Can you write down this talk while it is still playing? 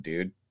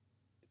dude,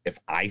 if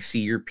I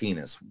see your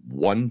penis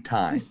one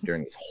time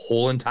during this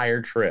whole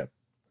entire trip,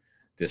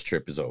 this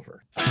trip is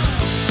over.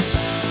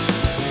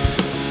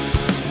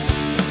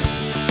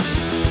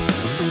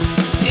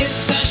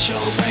 It's a show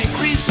by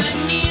Chris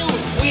and Neil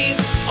with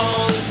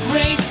all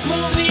great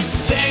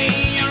movies.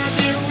 They are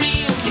the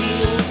real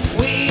deal.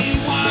 We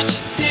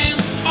watch them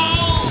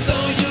all, so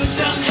you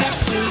don't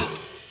have to.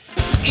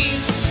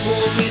 It's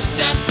movies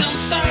that don't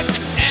suck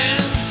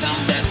and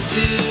some that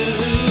do.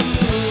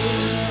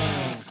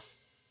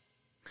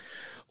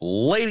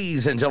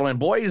 Ladies and gentlemen,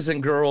 boys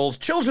and girls,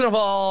 children of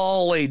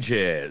all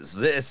ages,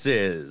 this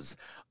is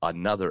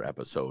another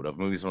episode of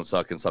Movies Don't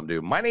Suck and Some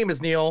Do. My name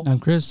is Neil. I'm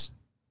Chris.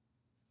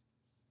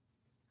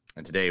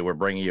 And today we're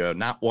bringing you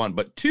not one,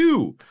 but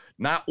two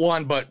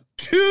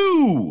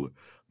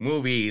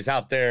movies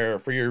out there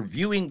for your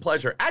viewing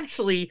pleasure.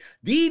 Actually,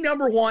 the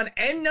number one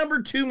and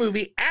number two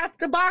movie at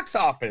the box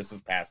office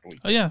this past week.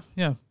 Oh, yeah.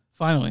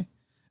 Finally.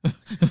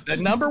 The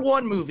number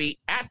one movie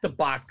at the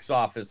box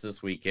office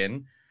this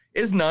weekend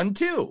is Nun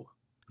 2.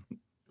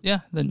 Yeah,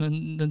 the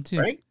Nun 2.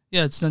 Right?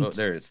 Yeah, it's Nun. Oh,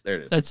 there it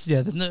is. That's, yeah,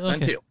 okay. Nun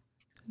 2.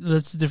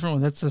 That's a different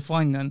one. That's the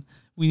Flying Nun.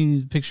 We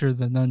need a picture of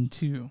the Nun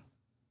 2.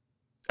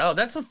 Oh,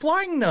 that's a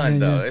flying nun,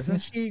 though, isn't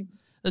she?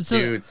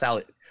 Dude,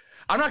 Sally.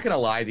 I'm not going to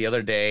lie. The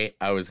other day,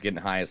 I was getting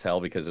high as hell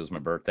because it was my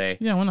birthday.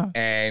 Yeah, why not?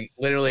 And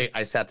literally,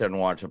 I sat there and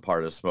watched a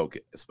part of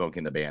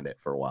Smoking the Bandit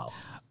for a while.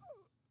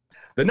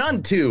 The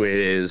Nun 2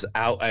 is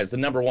out as the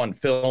number one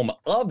film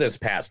of this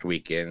past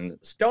weekend,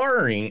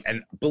 starring,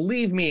 and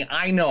believe me,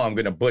 I know I'm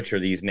going to butcher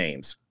these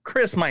names.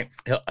 Chris might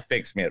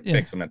fix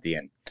them at the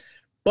end.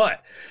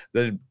 But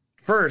the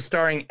first,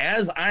 starring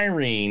as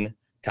Irene,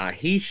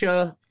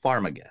 Tahisha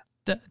Farmiga.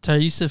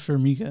 Thaisa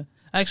Farmiga.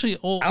 Actually,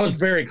 I was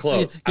very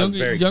close.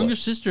 Younger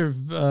sister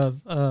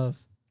of the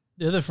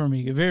other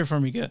Farmiga, Vera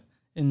Farmiga.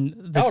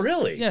 Oh,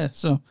 really? Yeah,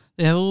 so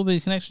they have a little bit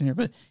of connection here.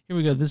 But here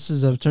we go. This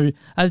is I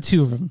have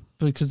two of them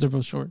because they're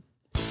both short.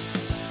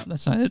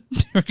 That's not it.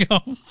 Here we go.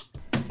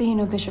 So you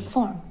know Bishop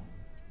Form?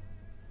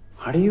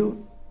 How do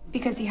you?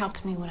 Because he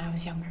helped me when I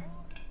was younger.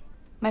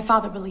 My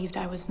father believed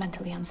I was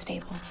mentally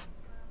unstable.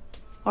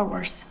 Or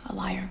worse, a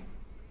liar.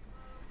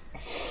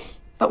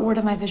 But word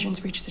of my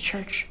visions reached the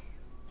church.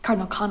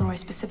 Cardinal Conroy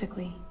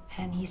specifically,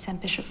 and he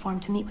sent Bishop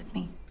Form to meet with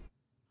me.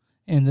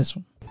 And this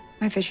one.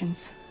 My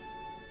visions.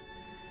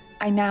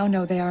 I now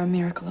know they are a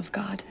miracle of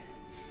God,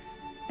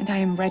 and I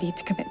am ready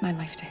to commit my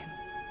life to him.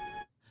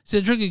 See,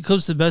 I think it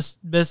close to best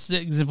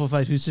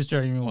exemplified who Sister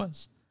Irene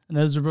was. And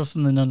those are both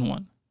from the Nun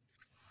one.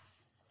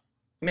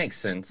 Makes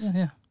sense.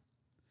 Yeah.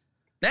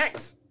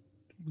 Next.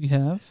 We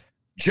have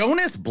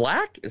Jonas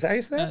Black? Is that how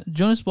you say that?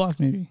 Jonas Black,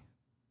 maybe.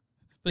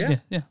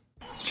 But yeah.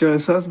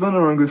 Jealous husband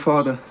or angry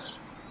father?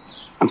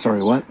 I'm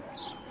sorry, what?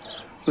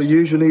 Well,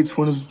 usually it's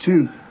one of the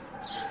two.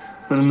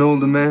 When an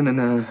older man and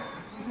a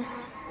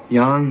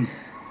young,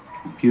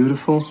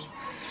 beautiful,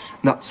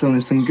 not so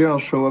innocent girl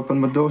show up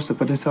on my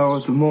doorstep at this hour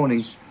of the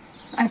morning.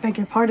 I beg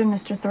your pardon,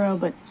 Mr. Thoreau,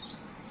 but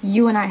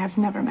you and I have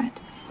never met.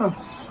 Oh,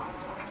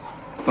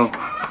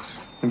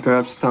 and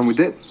perhaps it's time we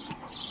did.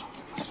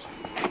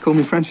 Call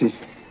me Frenchie.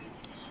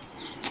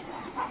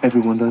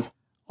 Everyone does.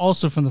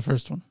 Also from the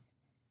first one.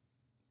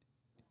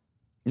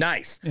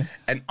 Nice. Yeah.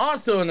 And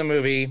also in the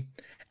movie,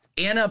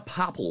 Anna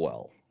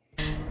Popplewell.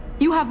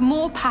 You have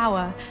more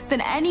power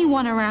than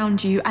anyone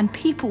around you, and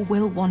people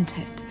will want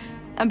it.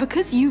 And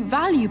because you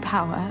value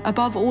power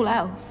above all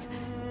else,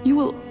 you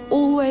will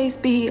always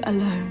be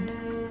alone.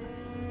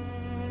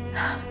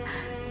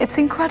 It's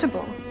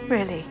incredible,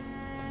 really.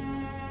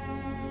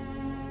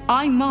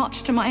 I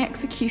march to my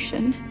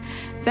execution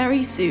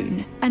very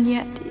soon, and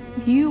yet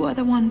you are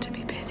the one to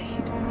be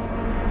pitied.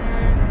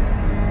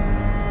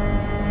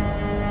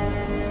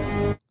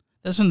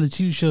 That's from the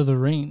TV show The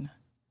Rain.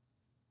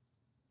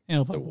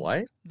 The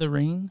what? The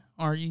Rain,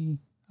 REIGN.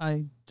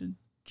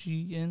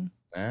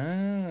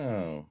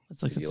 Oh.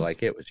 It's like, Did you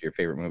like it? Was it your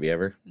favorite movie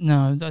ever?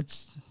 No,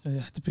 that's I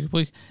have to pick a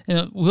place.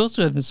 And we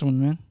also had this one,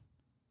 man.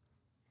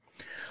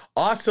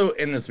 Also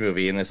in this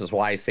movie, and this is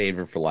why I saved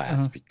her for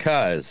last,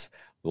 because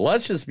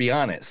let's just be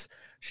honest,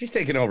 she's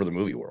taken over the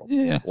movie world.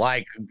 Yeah.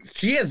 Like,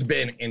 she has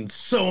been in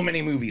so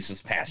many movies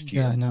this past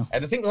year. Yeah, I know. I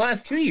think the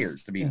last 2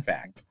 years, to be in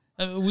fact.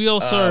 We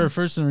all saw her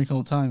first in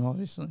Wrinkle of Time,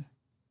 obviously.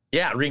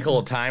 Yeah, Wrinkle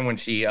of Time when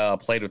she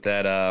played with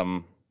that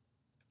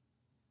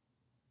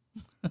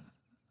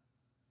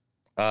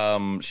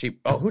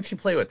who'd she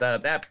play with?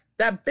 That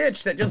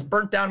bitch that just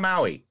burnt down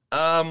Maui.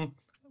 Oprah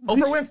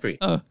Winfrey.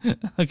 Oh,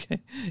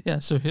 okay. Yeah,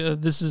 so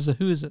this is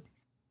who is it?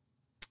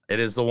 It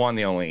is the one,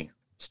 the only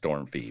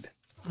Storm Feed.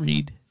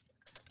 Reed.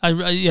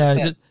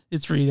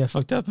 It's Reed. I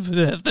fucked up and put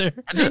that there.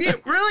 Did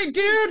you really,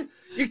 dude?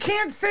 You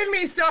can't send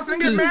me stuff and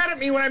get mad at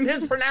me when I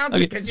mispronounce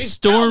it because you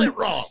spelled it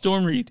wrong.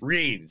 Storm Reed.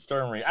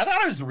 Storm Reed. I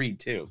thought it was Reed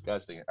too.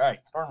 Gosh dang it. All right,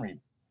 Storm Reed.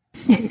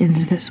 It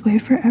ends this way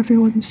for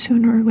everyone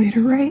sooner or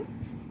later, right?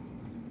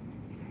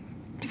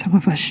 Some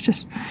of us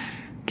just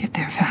get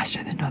there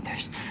faster than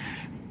others.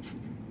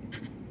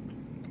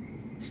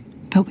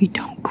 But we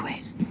don't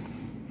quit.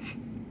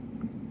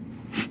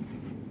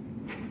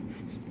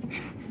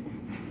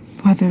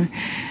 Whether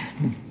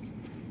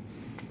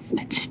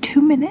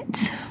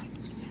minutes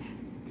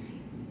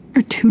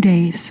or 2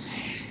 days.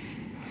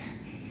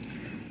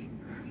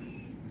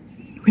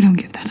 We don't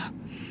give that up.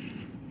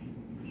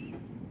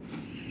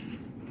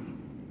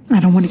 I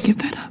don't want to give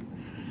that up.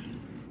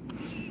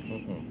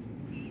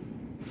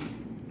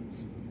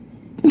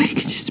 We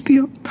could just be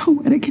all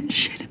poetic and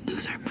shit and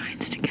lose our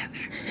minds together.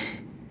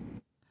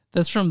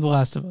 That's from The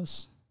Last of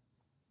Us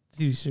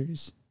TV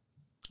series.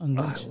 I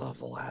love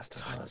The Last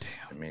of Us.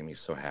 It made me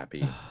so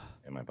happy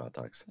in my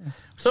buttocks.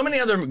 So many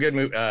other good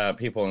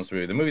people in this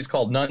movie. The movie's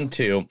called Nun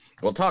 2.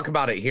 We'll talk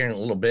about it here in a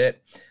little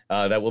bit.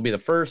 That will be the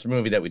first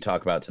movie that we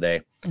talk about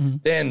today.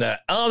 Then the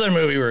other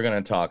movie we're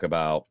going to talk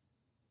about,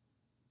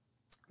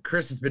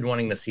 Chris has been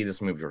wanting to see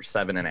this movie for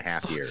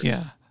 7.5 years.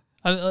 Yeah.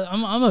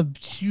 I'm a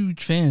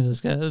huge fan of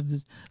this guy,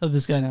 of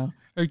this guy now.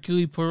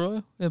 Hercule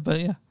Poirot. Yeah, but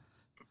yeah.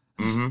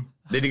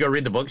 Did you go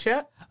read the books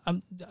yet?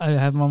 I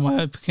have them on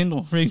my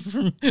Kindle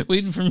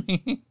waiting for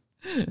me.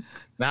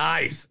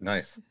 Nice.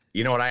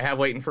 You know what I have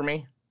waiting for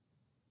me?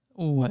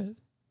 What?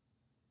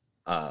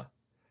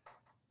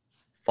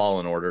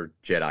 Fallen Order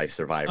Jedi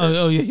Survivor.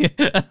 Oh yeah.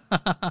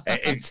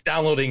 It's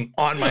downloading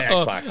on my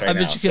Xbox right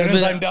now. As soon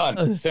as I'm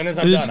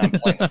done, I'm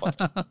playing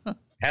it.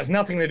 Has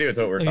nothing to do with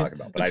what we're talking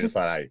about, but I just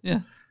thought I'd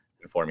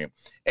inform you.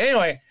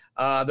 Anyway,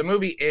 the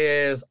movie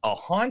is A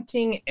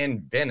Haunting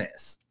in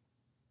Venice.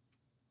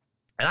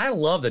 And I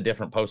love the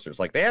different posters.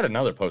 Like, they had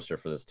another poster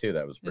for this, too,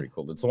 that was pretty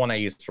cool. It's the one I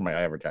used for my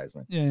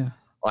advertisement. Yeah.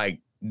 Like,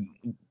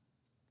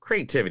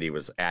 creativity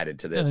was added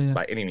to this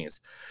by any means.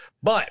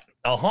 But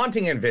A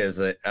Haunting in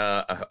Venice.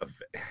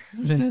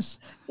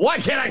 Why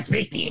can't I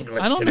speak the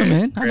English? I don't know,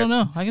 man. I don't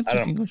know. I can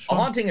speak English. A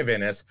Haunting in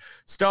Venice,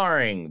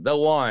 starring the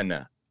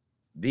one,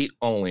 the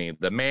only,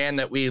 the man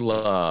that we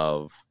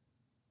love,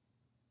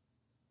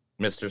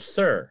 Mr.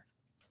 Sir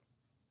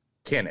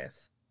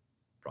Kenneth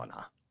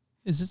Branagh.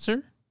 Is it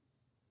Sir?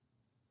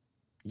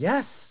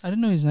 Yes. I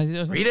didn't know he's not.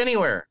 Okay. Read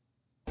anywhere.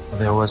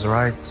 There was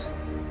right,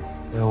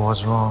 there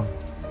was wrong.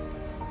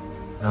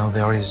 Now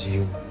there is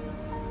you.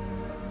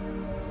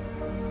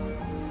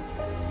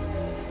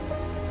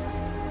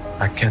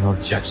 I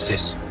cannot judge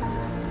this.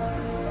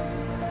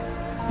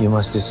 You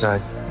must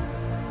decide.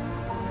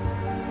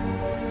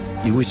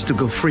 You wish to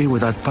go free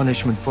without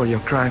punishment for your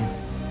crime?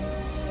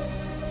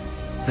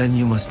 Then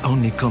you must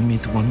only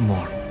commit one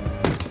more.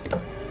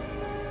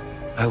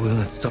 I will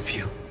not stop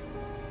you.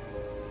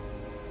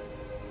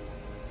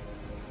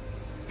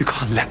 You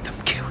can't let them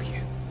kill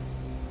you.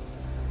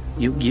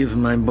 You give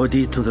my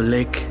body to the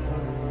lake,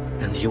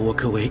 and you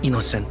walk away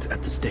innocent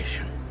at the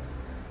station.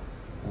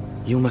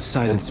 You must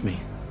silence me.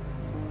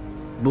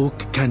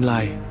 Book can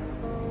lie.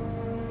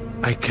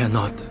 I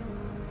cannot.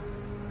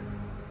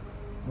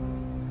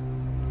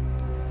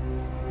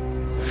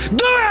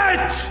 Do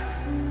it!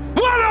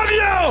 One of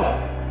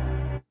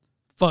you!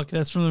 Fuck,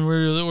 that's from the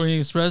Orient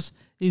Express.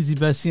 He's the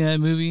best scene in that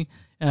movie,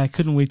 and I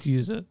couldn't wait to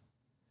use it.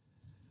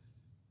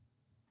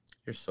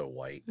 You're so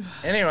white.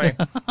 Anyway.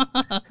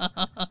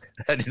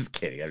 I'm just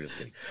kidding.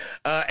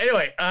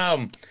 Anyway,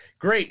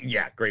 great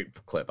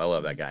clip. I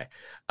love that guy.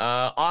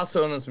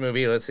 Also in this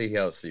movie, let's see who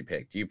else you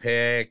picked. You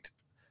picked,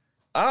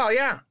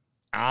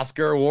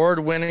 Oscar Award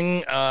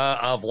winning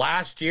of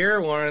last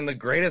year, one of the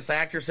greatest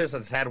actresses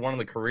that's had one of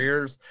the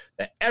careers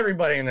that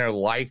everybody in their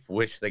life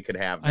wish they could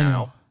have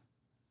now.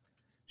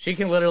 She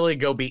can literally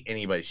go beat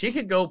anybody. She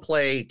could go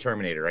play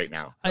Terminator right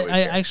now.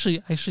 I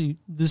actually,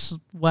 this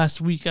last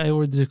week I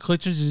ordered the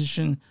collector's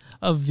edition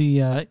of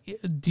the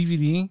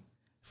DVD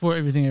for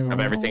Everything Everywhere.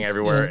 Of Everything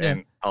Everywhere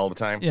and all the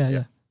time.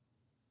 Yeah.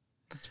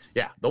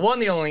 The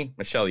one, the only,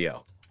 Michelle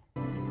Yeoh.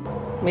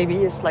 Maybe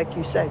it's like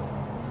you said.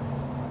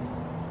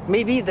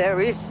 Maybe there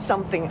is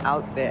something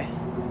out there,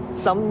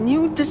 some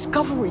new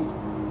discovery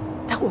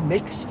that will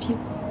make us feel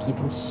like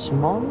even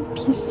small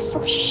pieces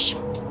of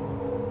shit.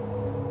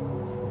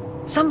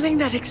 Something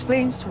that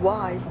explains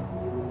why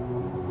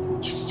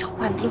you still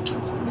went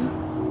looking for me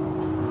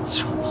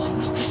through all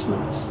of this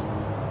noise.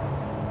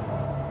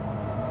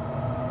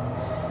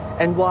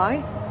 And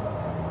why,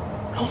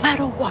 no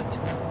matter what,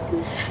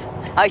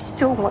 I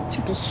still want to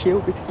be here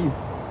with you.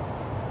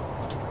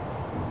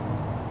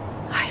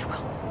 I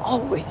will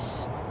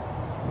always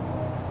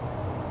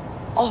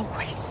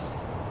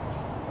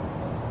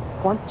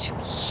want to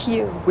be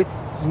here with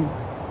you.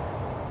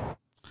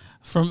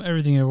 From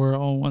Everything Everywhere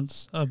All at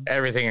Once.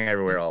 Everything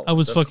Everywhere All. I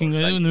was fucking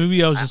in the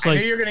movie. I was just like,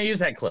 I knew you're gonna use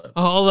that clip.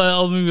 All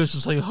the movie was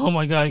just like, oh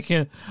my god, I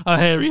can't. I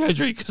had to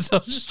rehydrate because I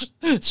was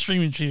just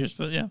streaming cheaters.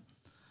 But yeah.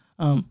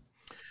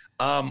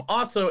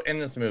 Also in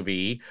this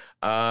movie,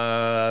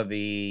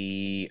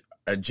 Jamie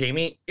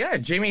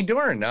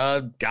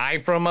Dornan, guy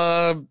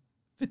from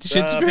 50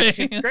 Shades of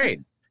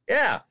Grey.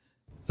 Yeah.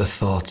 The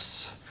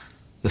thoughts,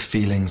 the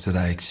feelings that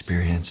I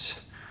experience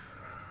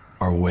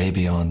are way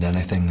beyond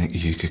anything that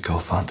you could call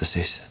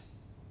fantasies.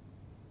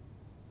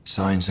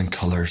 Sounds and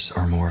colors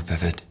are more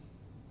vivid,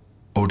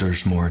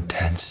 odors more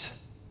intense.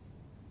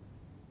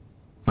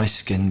 My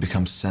skin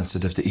becomes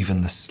sensitive to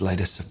even the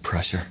slightest of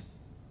pressure.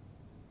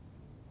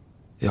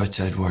 The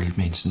outside world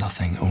means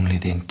nothing, only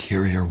the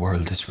interior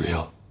world is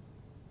real.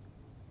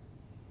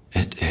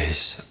 It is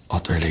always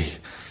utterly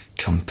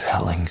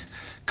compelling,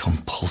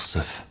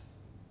 compulsive.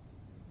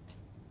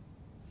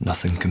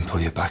 Nothing can pull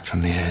you back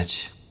from the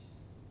edge.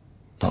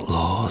 Not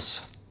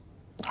laws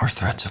or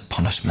threats of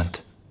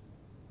punishment,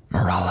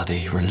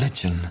 morality,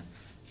 religion,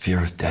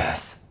 fear of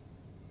death.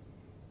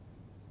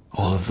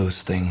 All of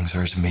those things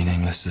are as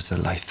meaningless as the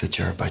life that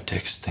you're about to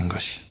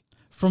extinguish.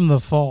 From The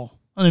Fall,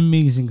 an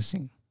amazing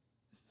scene.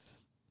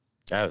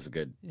 That was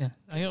good. Yeah,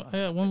 I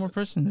got one more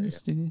person in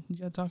this, dude. You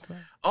gotta talk about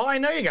it. Oh, I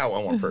know you got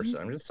one more person.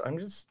 I'm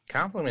just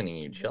complimenting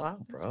you. Chill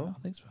out, bro.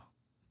 Thanks, bro.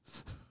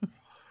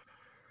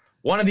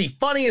 One of the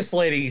funniest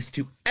ladies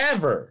to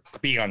ever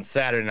be on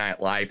Saturday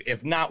Night Live,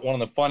 if not one of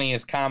the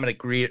funniest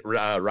comedic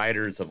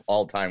writers of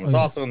all time, was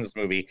also in this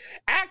movie,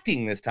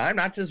 acting this time,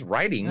 not just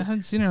writing. I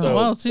haven't seen her in a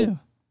while, too.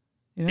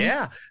 You know?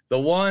 Yeah, the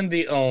one,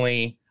 the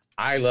only,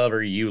 I love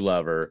her, you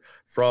love her,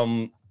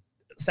 from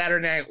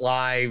Saturday Night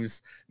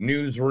Live's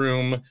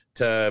newsroom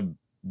to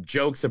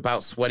jokes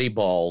about sweaty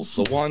balls,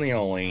 the one, the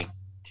only,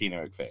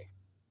 Tina McVeigh.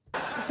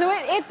 So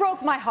it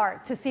broke my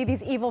heart to see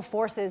these evil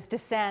forces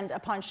descend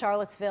upon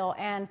Charlottesville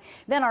and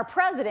then our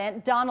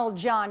president, Donald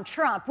John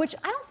Trump, which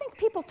I don't think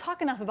people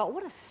talk enough about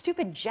what a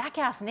stupid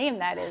jackass name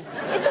that is.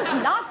 It does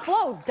not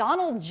flow.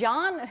 Donald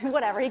John,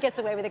 whatever, he gets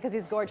away with it because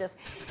he's gorgeous.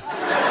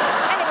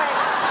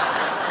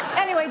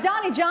 Anyway,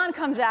 Donnie John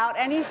comes out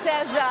and he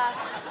says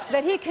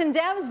that he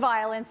condemns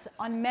violence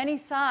on many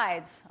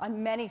sides,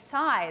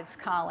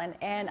 Colin,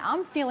 and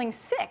I'm feeling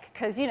sick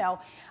because, you know,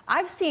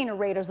 I've seen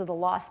Raiders of the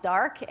Lost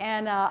Ark,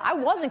 and I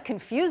wasn't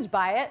confused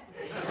by it.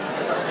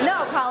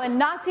 No, Colin,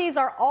 Nazis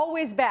are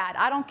always bad.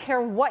 I don't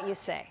care what you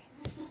say.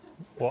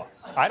 Well,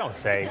 I don't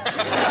say.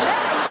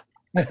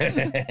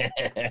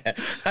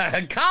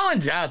 Colin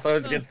Johnson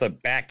always gets the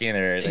back end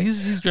of everything.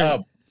 He's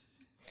great.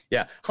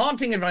 Yeah,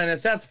 Haunting in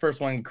Venice, that's the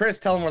first one. Chris,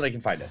 tell them where they can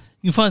find us.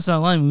 You can find us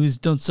online,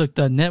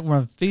 moviesdon'tsuck.net. We're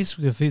on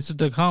Facebook at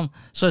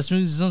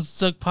facebook.com/Movies Don't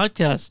Suck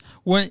Podcast.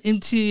 We're on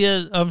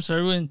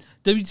we're in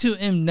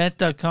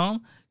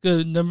W2Mnet.com.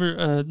 Go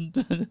number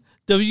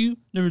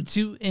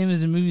 2M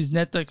is in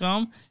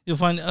moviesnet.com. You'll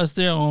find us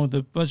there along with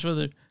a bunch of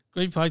other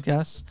great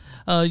podcasts.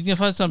 You can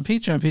find us on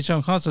Patreon,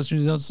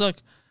 patreon.com/Movies Don't Suck.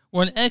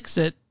 We're on X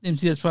at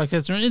MTS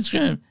Podcast. We're on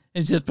Instagram,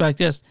 MTS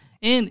Podcast.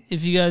 And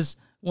if you guys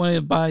want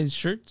to buy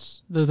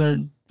shirts with our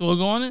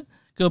logo on it,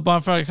 go to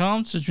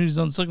bonfire.com, search Movies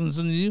Don't Suck and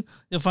something to do.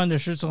 You'll find our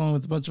shirts along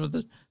with a bunch of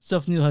other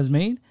stuff Neil has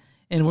made.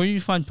 And where you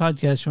find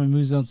podcasts from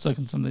Movies Don't Suck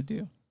and something to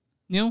do.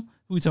 Neil, who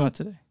are we talking about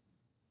today?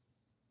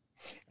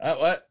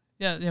 What?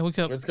 Yeah, wake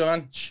up. What's going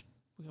on? Shh.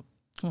 Wake up.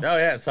 Come on. Oh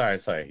yeah,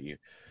 sorry.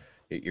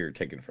 You're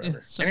taking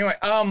forever. Yeah, anyway,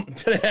 I'm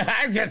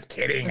just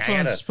kidding. That's what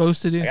I'm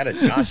supposed to do. I gotta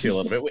josh you a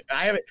little bit.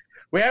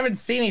 We haven't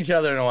seen each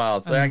other in a while,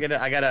 so I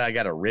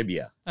gotta rib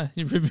you.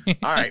 You rib me.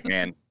 All right,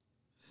 man.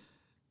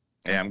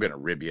 Yeah, I'm gonna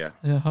rib you.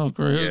 Yeah, oh,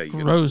 Yeah, you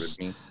gross.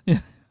 gonna rib me? Yeah.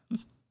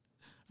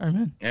 All right,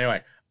 man.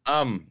 Anyway,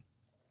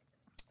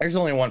 there's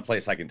only one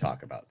place I can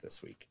talk about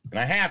this week, and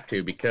I have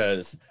to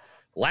because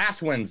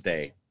last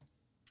Wednesday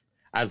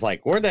I was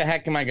like, where the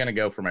heck am I gonna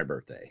go for my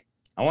birthday?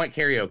 I want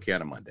karaoke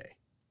on a Monday.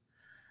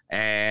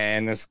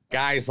 And this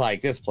guy's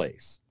like, this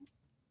place.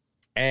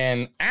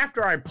 And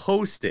after I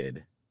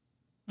posted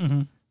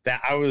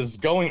that I was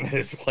going to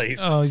this place.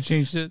 Oh, you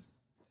changed it?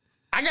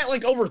 I got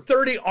like over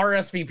 30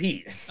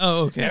 RSVPs.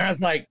 Oh, okay. And I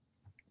was like,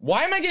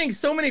 why am I getting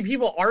so many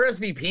people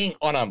RSVPing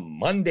on a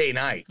Monday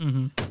night?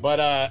 But,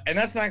 and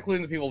that's not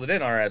including the people that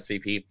didn't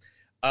RSVP.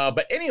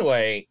 But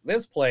anyway,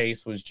 this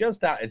place was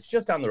it's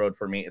just down the road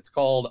for me. It's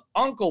called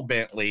Uncle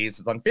Bentley's.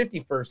 It's on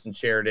 51st and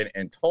Sheridan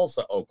in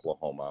Tulsa,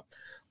 Oklahoma.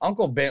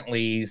 Uncle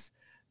Bentley's.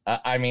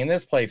 I mean,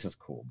 this place is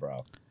cool,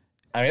 bro.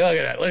 I mean, look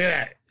at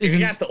that. You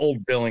got the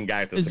old billing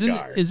guy with the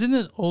cigar. Isn't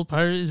it old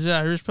pirate? Is it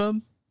Irish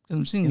pub? Because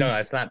I'm seeing. No,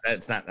 that's not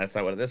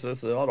what this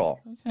is at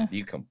all. Okay.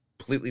 You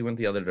completely went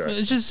the other direction.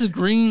 It's just the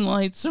green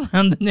lights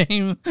around the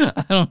name.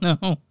 I don't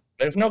know.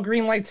 There's no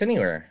green lights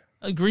anywhere.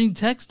 A green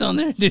text on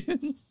there,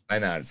 dude. I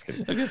know, I'm just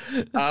kidding. Okay.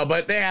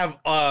 But they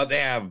have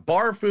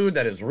bar food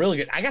that is really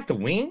good. I got the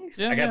wings.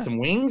 Yeah, I got some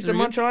wings to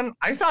munch on.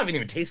 I still haven't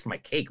even tasted my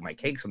cake. My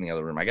cake's in the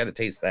other room. I got to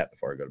taste that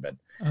before I go to bed.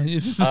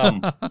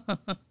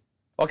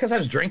 Well, because I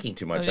was drinking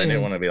too much. I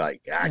didn't want to be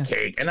like,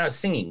 cake. And I was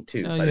singing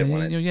too, so I didn't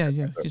want to. Yeah.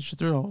 Get your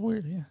throat all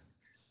weird, yeah.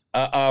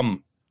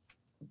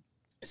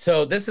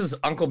 So this is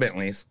Uncle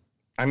Bentley's.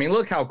 I mean,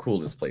 look how cool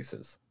this place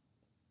is.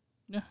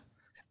 Yeah.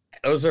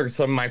 Those are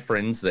some of my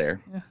friends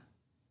there. Yeah.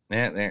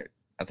 Yeah, there.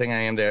 I think I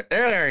am there.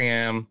 There I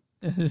am.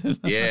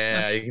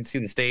 Yeah, you can see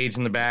the stage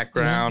in the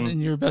background. Yeah,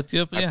 and you're about to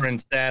get up. My friend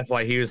Seth,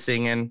 while he was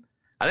singing.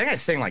 I think I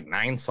sang like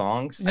 9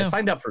 songs. Yeah. I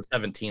signed up for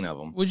 17 of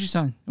them. What'd you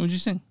sign? What'd you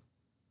sing?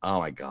 Oh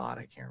my God,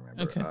 I can't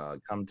remember. Okay.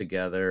 Come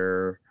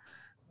Together,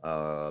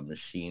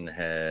 Machine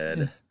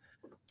Head,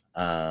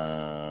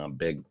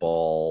 Big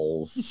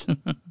Balls.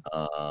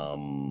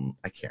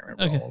 I can't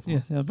remember all of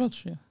them. Yeah, a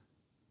bunch, yeah.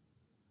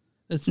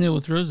 That's Neil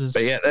with Roses.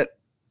 But yeah,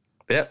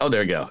 oh,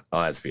 there we go.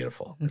 Oh, that's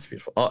beautiful. That's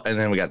beautiful. Oh, and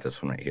then we got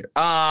this one right here.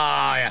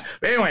 Ah, yeah.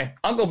 But anyway,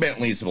 Uncle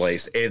Bentley's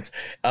place. It's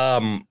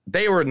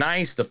they were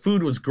nice. The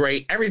food was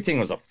great. Everything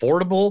was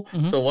affordable,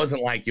 so it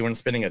wasn't like you weren't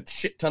spending a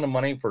shit ton of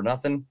money for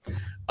nothing.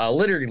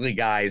 Literally,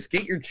 guys,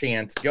 get your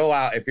chance. Go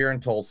out if you're in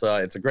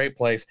Tulsa. It's a great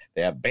place.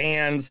 They have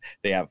bands.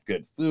 They have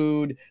good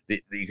food.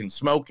 You can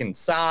smoke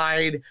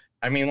inside.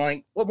 I mean,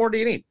 like, what more do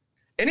you need?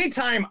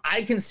 Anytime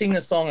I can sing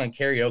this song on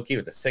karaoke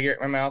with a cigarette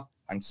in my mouth,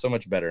 I'm so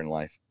much better in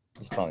life.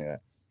 Just telling you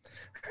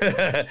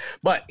that.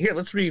 But here,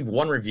 let's read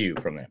one review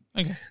from them.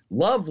 Okay.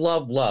 Love,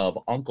 love, love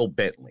Uncle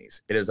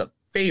Bentley's. It is a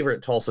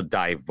favorite Tulsa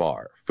dive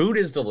bar. Food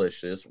is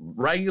delicious.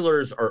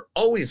 Regulars are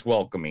always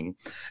welcoming,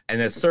 and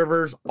the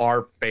servers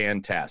are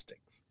fantastic.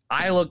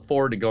 I look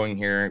forward to going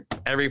here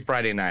every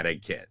Friday night I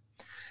can.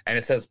 And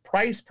it says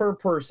price per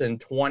person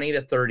 $20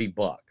 to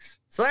 $30.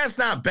 So that's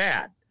not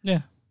bad.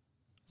 Yeah.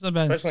 It's not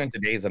bad. Especially in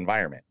today's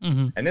environment.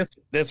 Mm-hmm. And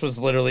this was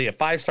literally a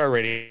 5-star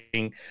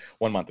rating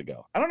 1 month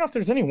ago. I don't know if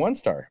there's any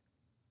 1-star.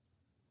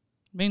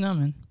 May not,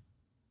 man.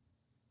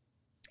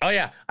 Oh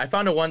yeah, I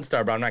found a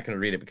 1-star, but I'm not going to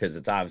read it because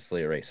it's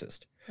obviously a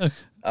racist. Okay.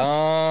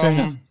 Fair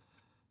enough.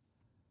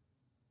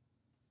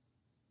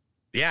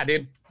 Yeah,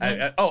 dude.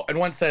 And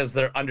one says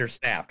they're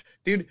understaffed.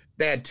 Dude,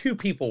 they had 2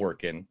 people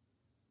working,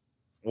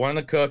 one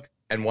a cook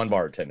and one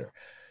bartender.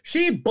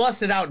 She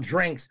busted out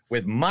drinks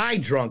with my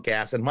drunk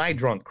ass and my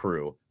drunk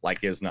crew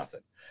like it was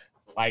nothing.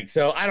 Like,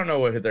 so I don't know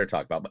what they're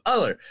talking about,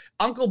 but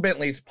Uncle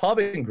Bentley's Pub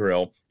and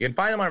Grill. You can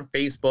find them on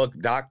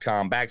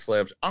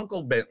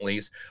Facebook.com/Uncle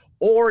Bentley's,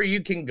 or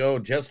you can go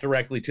just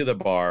directly to the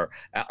bar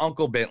at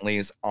Uncle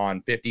Bentley's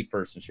on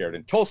 51st and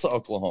Sheridan, Tulsa,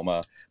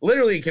 Oklahoma.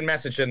 Literally, you can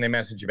message them. They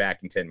message you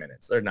back in 10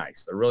 minutes. They're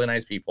nice. They're really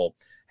nice people.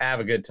 Have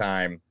a good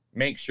time.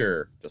 Make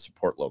sure to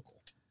support local.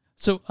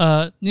 So,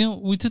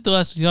 we took the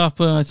last week off,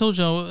 but I told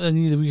you I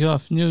needed a week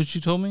off. You know what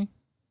you told me?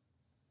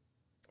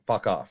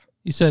 Fuck off.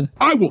 You said,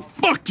 I will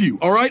fuck you,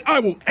 all right? I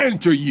will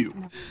enter you.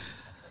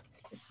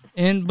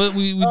 But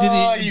we did it.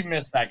 Oh, you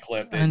missed that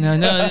clip. And I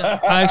know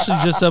I actually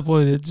just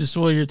uploaded it just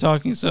while you're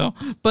talking. So,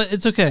 but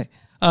it's okay.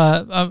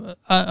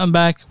 I'm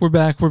back. We're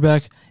back,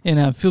 and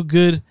I feel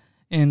good.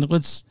 And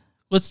let's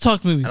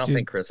talk movies. I don't dude.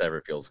 think Chris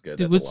ever feels good.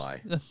 Dude, That's a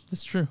lie.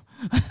 That's true.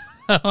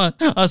 I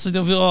honestly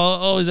don't feel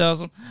always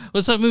awesome.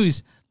 Let's talk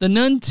movies. The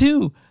Nun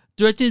 2,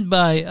 directed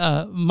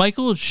by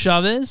Michael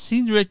Chavez.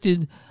 He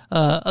directed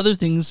other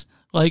things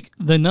like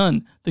The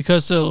Nun, the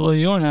Casa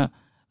Leona.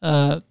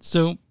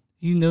 So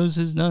he knows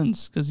his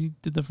nuns because he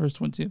did the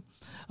first one too.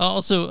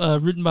 Also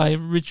written by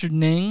Richard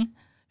Nang,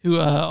 who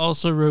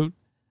also wrote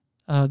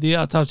The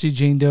Autopsy of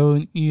Jane Doe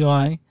and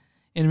EI,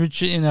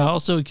 and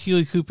also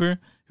Keely Cooper,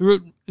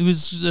 who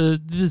was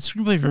the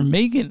screenplay for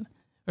Megan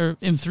or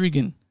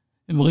M3gan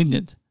and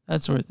Malignant,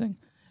 that sort of thing.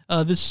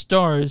 This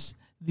stars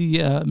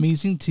the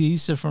amazing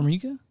Tisa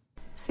Farmiga.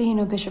 So you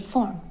know Bishop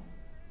Form?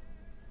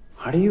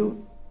 How do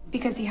you?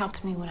 Because he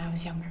helped me when I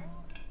was younger.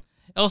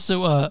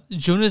 Also,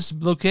 Jonas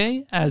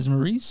Bloquet as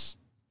Maurice.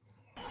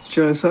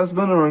 Jealous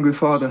husband or angry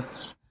father?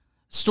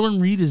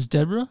 Storm Reed as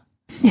Deborah.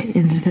 It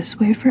ends this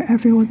way for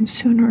everyone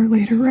sooner or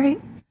later,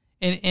 right?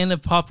 And Anna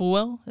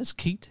Popplewell as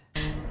Kate.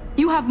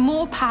 You have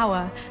more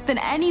power than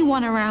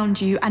anyone around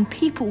you, and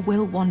people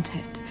will want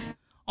it.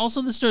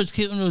 Also, this stars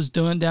Caitlin Rose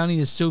Downey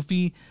as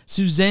Sophie,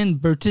 Suzanne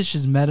Bertish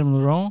as Madame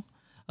Laurent,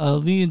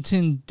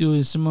 Leontine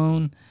de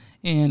Simone,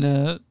 and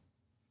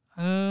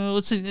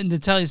let's say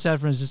Natalia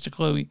Saffron as Sister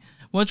Chloe.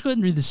 Why don't you go ahead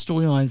and read the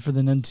storyline for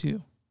The Nun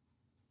 2?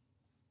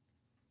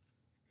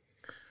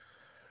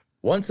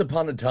 Once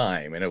upon a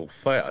time in a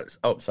sorry.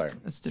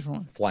 That's a different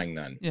one. Flying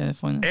Nun. Yeah,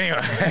 Flying Nun.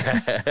 Anyway.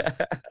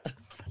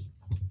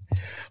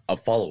 A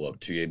follow-up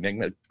to the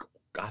enigmatic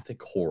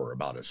gothic horror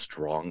about a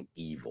strong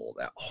evil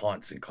that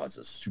haunts and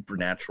causes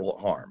supernatural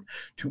harm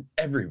to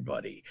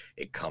everybody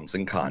it comes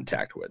in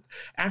contact with.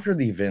 After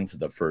the events of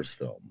the first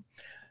film,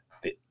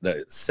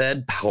 the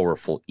said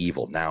powerful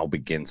evil now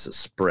begins to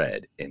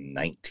spread in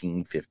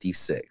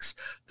 1956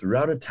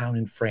 throughout a town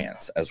in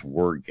France as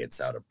word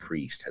gets out a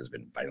priest has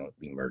been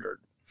violently murdered.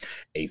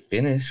 A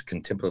finish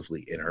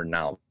contemplatively in her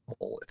novel,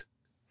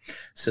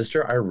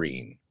 Sister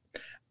Irene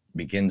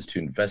begins to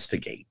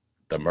investigate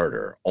the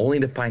murder, only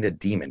to find a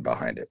demon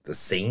behind it, the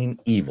same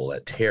evil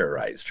that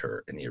terrorized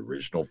her in the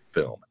original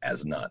film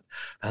as Nun,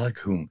 like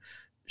whom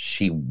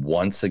she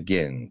once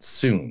again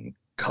soon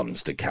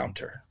comes to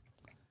counter.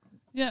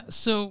 Yeah,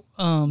 so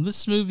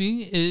this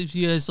movie, if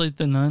you guys like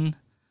The Nun,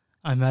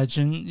 I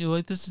imagine you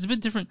like this. It's a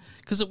bit different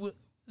because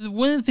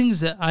one of the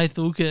things that I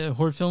look at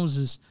horror films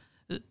is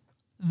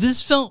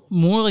this felt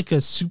more like a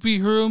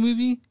superhero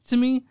movie to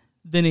me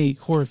than a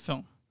horror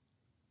film.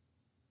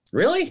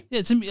 Really?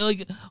 Yeah, to me,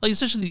 like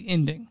especially the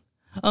ending.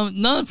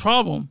 Not a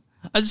problem.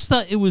 I just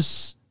thought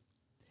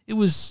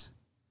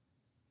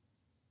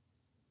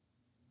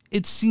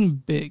it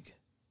seemed big.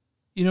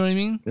 You know what I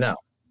mean? No,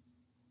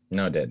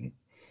 it didn't.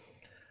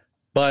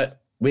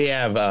 But we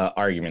have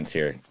arguments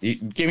here.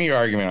 Give me your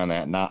argument on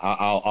that, and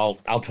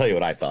I'll tell you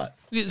what I thought.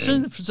 Okay,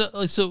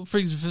 so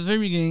for the very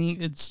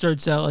beginning, it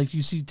starts out like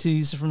you see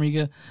Tisa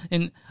Farmiga,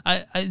 and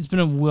it's been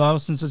a while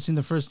since I've seen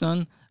the first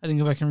Nun. I didn't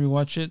go back and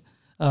rewatch it.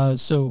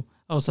 So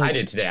I was like, I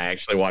did today. I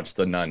actually watched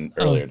The Nun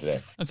earlier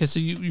today. Okay, so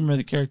you remember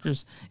the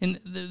characters,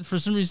 and for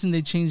some reason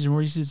they changed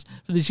Maurice's.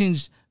 They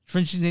changed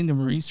Frenchie's named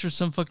Maurice for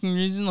some fucking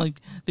reason.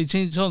 Like they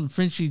changed called him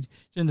Frenchie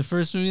in the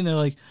first movie, and they're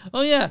like,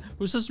 "Oh yeah,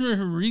 we're supposed to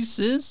remember who Maurice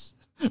is."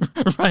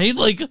 Right,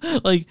 like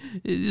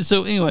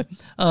so. Anyway,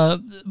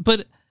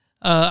 but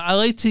I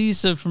like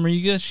Tisa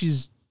Farmiga.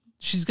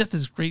 She's got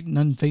this great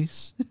nun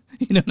face.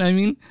 You know what I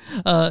mean?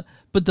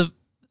 But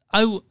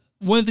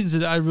one of the things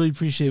that I really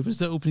appreciate was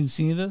the opening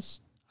scene of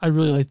this. I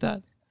really like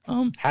that.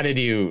 How did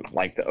you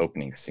like the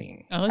opening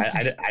scene?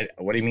 I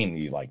what do you mean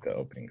you like the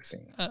opening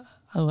scene?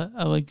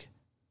 I like,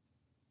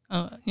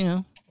 you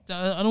know,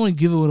 I don't want to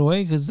give it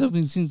away because the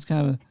opening scene is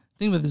kind of a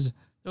thing, but there's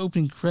the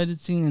opening credit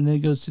scene and then it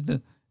goes to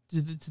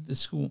the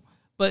school.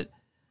 But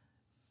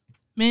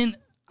man,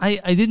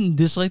 I didn't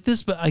dislike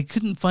this, but I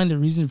couldn't find a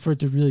reason for it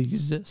to really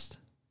exist.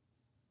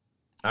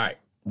 All right.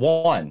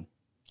 One,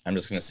 I'm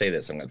just going to say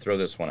this. I'm going to throw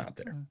this one out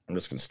there. I'm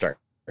just going to start.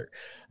 I'm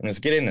going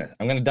to get in it.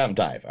 I'm going to dump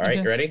dive. All right.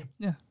 Okay. You ready?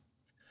 Yeah.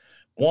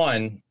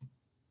 One,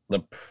 the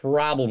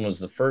problem was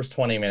the first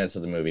 20 minutes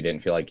of the movie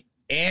didn't feel like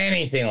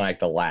anything like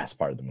the last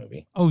part of the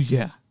movie. Oh,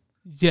 yeah.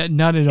 Yeah,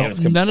 not at all. It was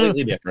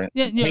completely different.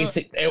 Yeah, yeah.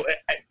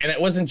 And it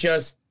wasn't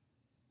just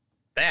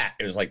that.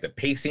 It was like the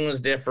pacing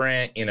was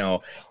different, you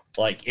know,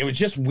 like it was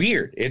just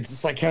weird. It's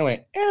just like kind of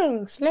like,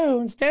 oh, slow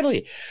and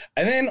steadily.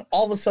 And then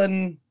all of a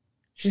sudden,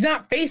 she's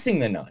not facing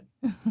the nun.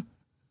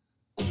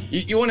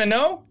 You want to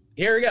know?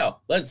 Here we go.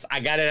 I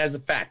got it as a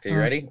fact. Are you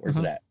ready? Where's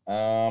it at?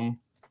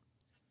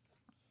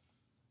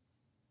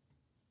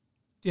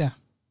 Yeah.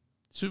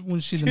 So when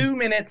 2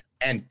 minutes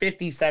and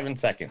 57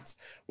 seconds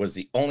was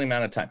the only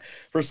amount of time.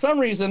 For some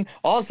reason,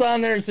 all of a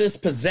sudden there's this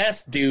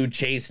possessed dude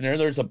chasing her.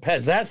 There's a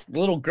possessed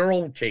little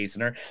girl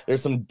chasing her.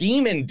 There's some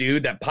demon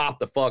dude that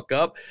popped the fuck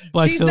up.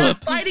 She's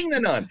not fighting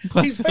the nun.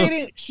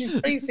 She's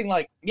facing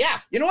like, yeah,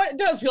 you know what? It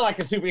does feel like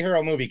a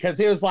superhero movie because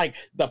it was like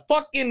the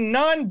fucking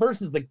nun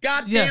versus the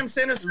goddamn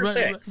Sinister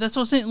Six. That's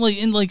what I'm saying. Like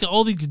in like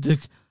all the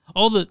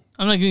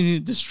I'm not getting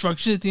into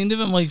destruction at the end of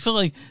it. I'm like felt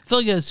like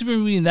a super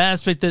movie in that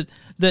aspect that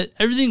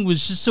everything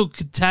was just so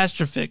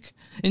catastrophic.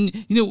 And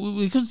you know,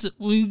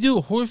 when you do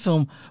a horror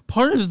film,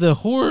 part of the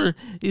horror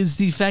is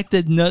the fact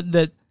that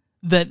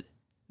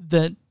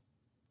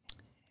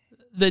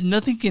that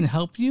nothing can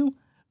help you,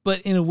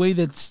 but in a way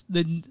that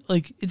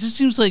like it just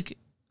seems like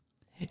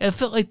it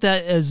felt like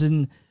that as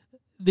in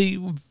it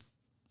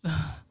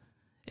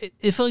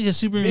felt like a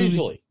super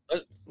visually. Movie.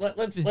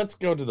 Let's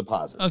go to the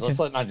positives. Okay.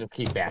 Let's not just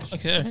keep bashing.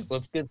 Okay,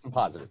 let's get some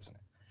positives in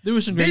it. There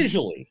was some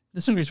visually.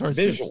 There's some great parts.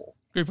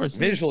 Great parts.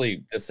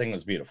 Visually, this thing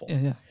was beautiful.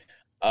 Yeah.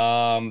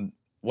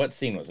 What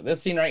scene was it?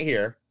 This scene right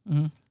here,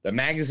 the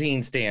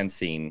magazine stand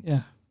scene.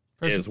 Yeah.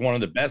 Is one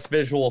of the best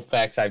visual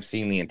effects I've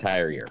seen the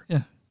entire year.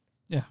 Yeah.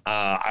 Yeah.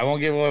 I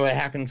won't give away what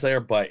happens there,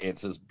 but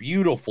it's this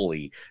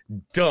beautifully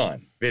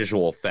done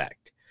visual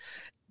effect.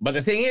 But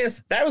the thing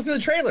is, that was in the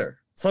trailer.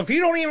 So if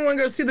you don't even want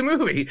to go see the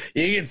movie,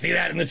 you can see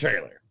that in the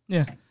trailer.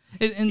 Yeah.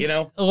 And you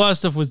know, a lot of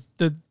stuff was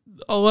a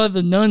lot of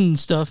the nun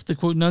stuff, the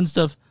quote nun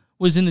stuff,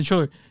 was in the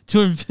trailer.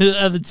 2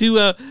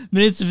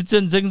 minutes and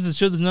 57 seconds to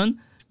show the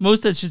nun. Most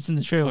of that shit's in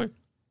the trailer.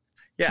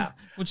 Yeah,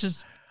 which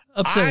is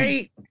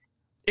upsetting.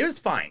 It was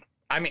fine.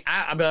 I mean,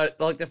 about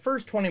like the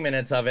first 20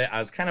 minutes of it, I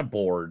was kind of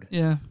bored.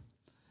 Yeah.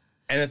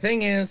 And the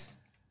thing is,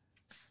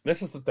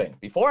 this is the thing.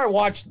 Before I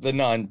watched The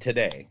Nun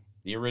today,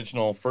 the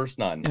original first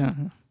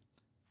Nun,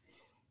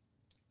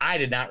 I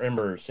did not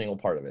remember a single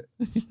part of it.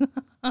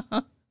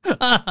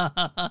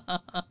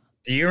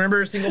 Do you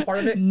remember a single part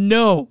of it?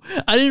 No,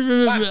 I didn't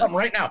remember. Something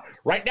right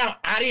now,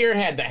 out of your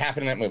head that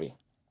happened in that movie.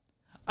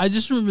 I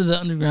just remember the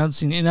underground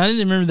scene, and I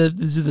didn't remember that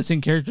these are the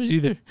same characters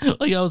either.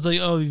 Like I was like,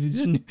 oh,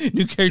 these are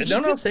new characters.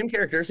 No, same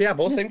characters. Yeah,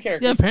 both same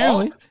characters. Yeah,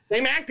 apparently.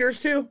 Same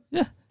actors too.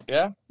 Yeah.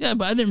 Yeah. Yeah,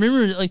 but I didn't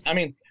remember like. I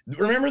mean,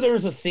 remember there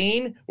was a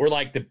scene where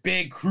like the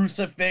big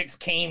crucifix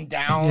came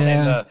down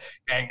and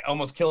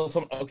almost killed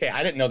some. Okay,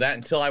 I didn't know that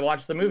until I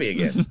watched the movie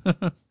again.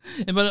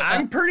 But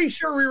I'm pretty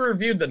sure we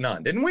reviewed The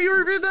Nun. Didn't we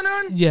review The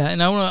Nun? Yeah,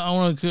 and I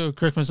want to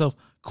correct myself.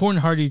 Corn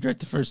Hardy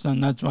directed the first Nun,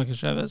 not Michael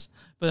Chavez.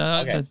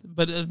 But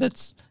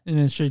that's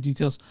administrative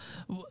details.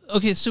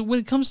 Okay, so when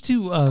it comes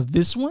to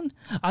this one,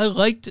 I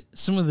liked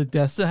some of the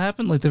deaths that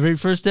happened. Like the very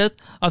first death,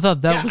 I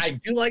thought that was. I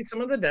do like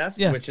some of the deaths,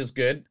 which is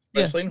good,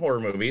 especially in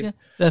horror movies. Yeah.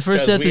 That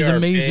first death is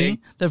amazing.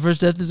 That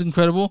first death is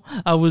incredible.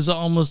 I was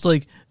almost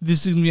like,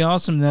 this is gonna be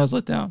awesome, and I was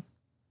let down.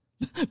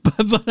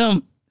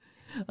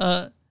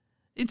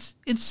 It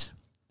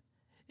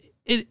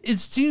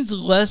seems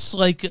less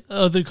like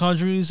other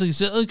Conjuring movies. Like you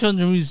said, other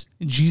Conjuring movies,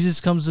 Jesus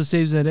comes to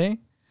save the day,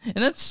 and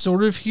that's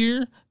sort of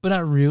here, but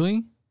not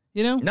really.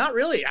 You know, not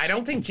really. I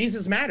don't think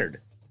Jesus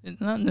mattered.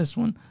 Not in this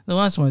one. The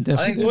last one,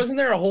 definitely. I think wasn't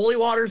there a holy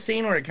water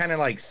scene where it kind of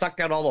like sucked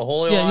out all the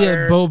holy water?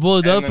 Yeah,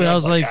 blowed up, and I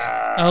was like,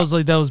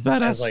 that was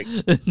badass.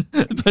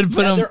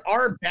 but there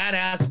are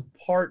badass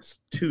parts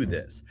to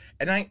this,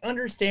 and I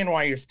understand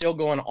why you're still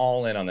going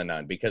all in on The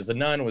Nun, because The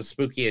Nun was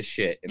spooky as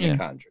shit in The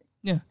Conjuring.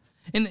 Yeah.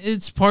 And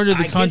it's part of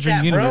the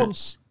Conjuring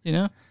universe, you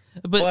know?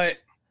 But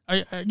are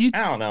you...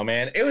 I don't know,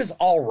 man. It was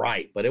all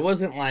right, but it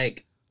wasn't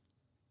like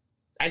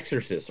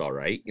Exorcist all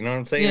right. You know what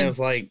I'm saying? Yeah. It was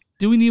like...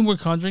 Do we need more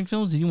Conjuring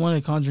films? Do you want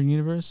a Conjuring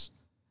universe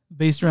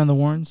based around the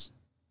Warrens?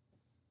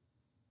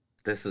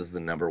 this is the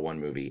 #1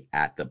 movie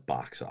at the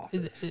box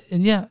office.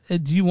 And yeah,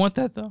 do you want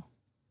that though?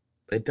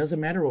 It doesn't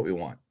matter what we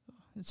want.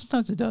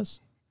 Sometimes it does.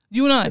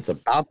 You and I. It's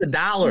about the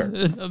dollar.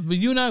 But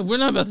you and I, we're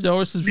not about the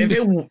dollars.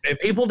 If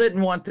people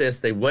didn't want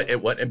this, it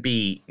wouldn't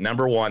be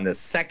 #1 the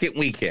second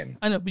weekend.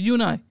 I know, but you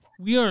and I,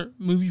 we are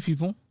movie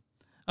people.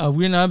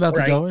 We're not about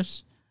the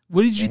dollars.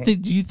 What did you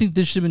think? Do you think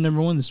this should have been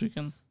 #1 this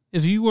weekend?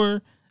 If you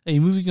were a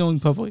movie-going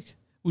public,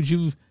 would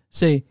you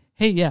say,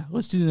 "Hey, yeah,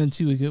 let's do that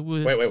too"?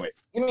 Wait.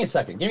 Give me a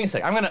second.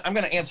 I'm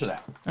gonna answer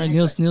that. All right,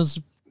 Neil's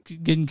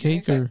getting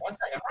cake, or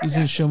he's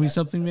gonna show me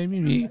something.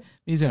 Maybe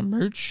he's got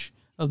merch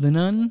of the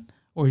Nun,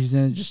 or he's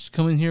gonna just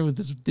come in here with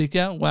his dick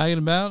out, wagging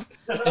about,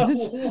 and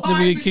then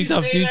we get kicked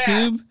off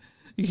YouTube.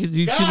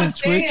 YouTube and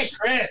Twitch. Dang it,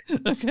 Chris.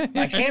 Okay,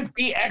 I can't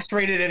be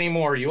X-rated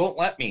anymore. You won't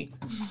let me.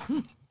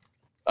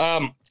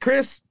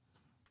 Chris,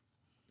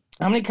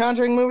 how many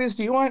Conjuring movies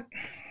do you want?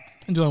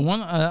 Do I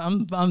want?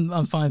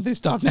 I'm fine if they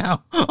stop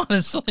now.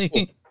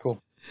 Honestly.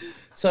 Cool.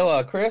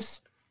 So,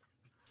 Chris.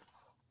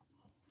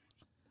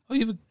 Oh,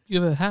 you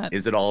have a hat.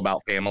 Is it all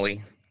about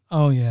family?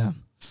 Oh yeah.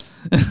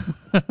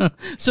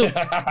 so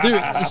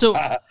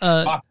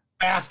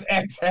fast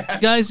X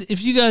hat. Guys,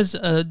 if you guys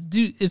go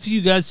see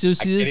this, I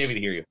can't even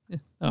hear you.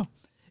 Oh,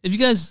 if you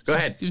guys go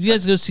ahead. If you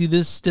guys go see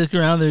this, stick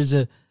around. There's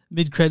a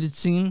mid-credit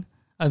scene.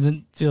 I've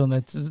been feeling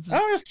that.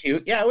 Oh, it was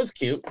cute. Yeah, it was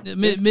cute.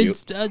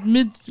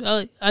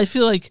 I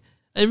feel like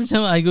every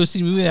time I go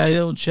see a movie, I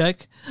don't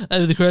check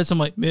the credits. I'm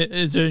like,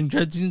 is there any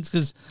credit scenes?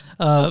 Because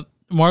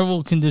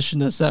Marvel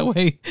conditioned us that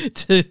way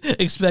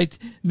to expect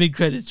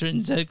mid-credits or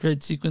end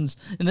credit sequence.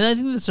 And then I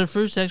think that's our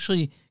first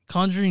actually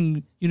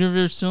Conjuring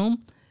universe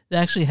film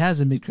that actually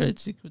has a mid-credit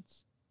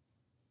sequence.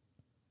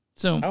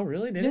 So, oh,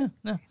 really? Did it?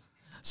 Yeah.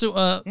 So,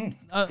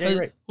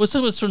 right. Let's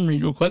talk about Storm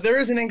Reed real quick. But there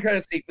is an end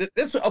credit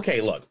sequence.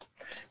 Okay, look.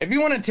 If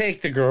you want to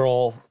take the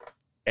girl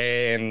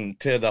and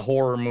to the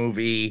horror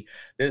movie,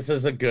 this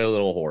is a good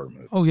little horror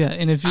movie. Oh yeah,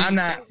 and if I'm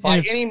not by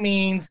any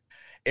means,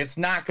 it's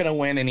not going to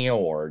win any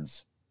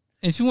awards.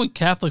 If you want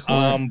Catholic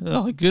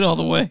horror, good all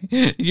the way.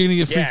 You're gonna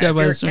get freaked out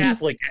by this movie.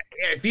 Catholic.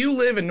 If you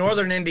live in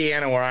northern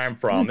Indiana, where I'm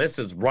from, this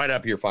is right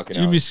up your fucking.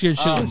 You're gonna be scared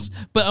shitless.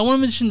 But I want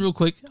to mention real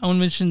quick. I want to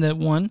mention that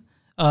one.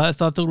 I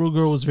thought the little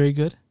girl was very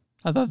good.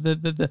 I thought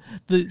the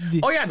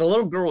oh yeah, the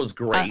little girl was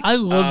great. I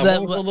love that.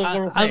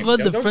 I love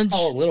the Don't French.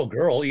 Call a little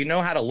girl. You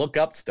know how to look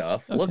up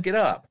stuff. Okay. Look it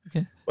up.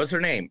 Okay. What's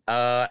her name?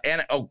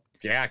 Anna. Oh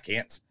yeah, I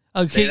can't.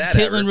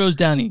 Caitlin Rose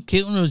Downey.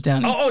 Caitlin Rose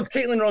Downey. Oh, it's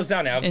Caitlin Rose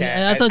Downey. Okay.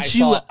 And I thought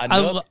she was.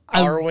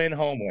 Arwen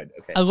Homewood.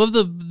 Okay. I love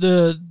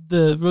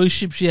the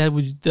relationship she had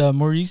with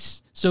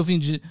Maurice, Sophie,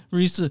 and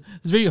Maurice. It's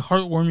a very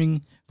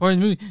heartwarming part of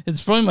the movie.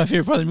 It's probably my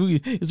favorite part of the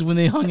movie is when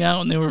they hung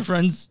out and they were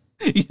friends.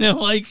 You know,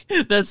 like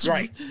that's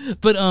right.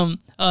 But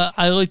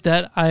I like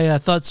that. I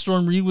thought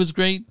Storm Reed was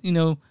great. You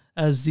know,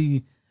 as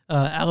the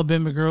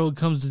Alabama girl who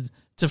comes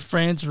to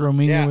France or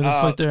Romania where the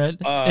fuck they're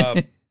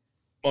at.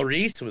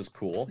 Maurice was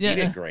cool. Yeah, he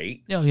did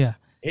great. Oh yeah.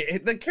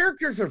 The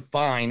characters are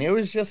fine. It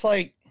was just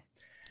like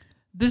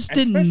this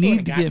didn't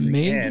need to get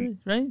made,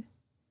 right?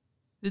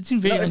 It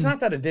seemed very. No, it's not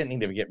that it didn't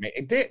need to get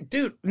made.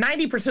 Dude,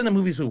 90% of the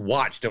movies we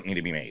watch don't need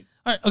to be made.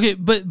 All right, okay,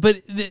 but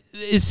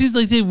it seems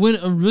like they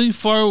went a really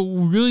far,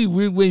 really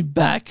weird way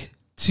back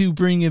to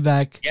bring it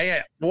back.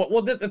 Yeah.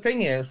 Well, the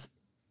thing is,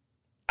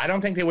 I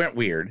don't think they went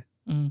weird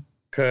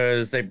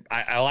because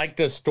I like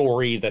the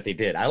story that they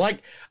did. I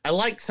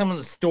like some of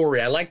the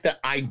story. I like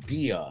the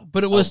idea.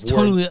 But it was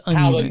totally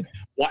uneven.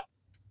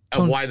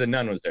 Why the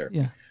nun was there.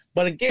 Yeah.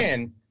 But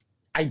again,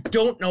 I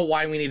don't know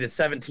why we needed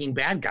 17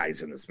 bad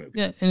guys in this movie.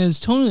 Yeah, and it's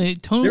totally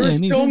there were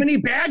uneven. so many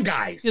bad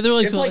guys. Yeah, they're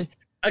like, it's like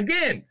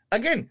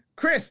again,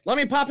 Chris, let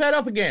me pop that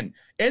up again.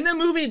 In the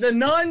movie The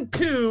Nun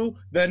 2,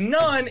 the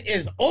nun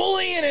is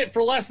only in it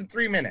for less than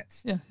 3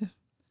 minutes. Yeah.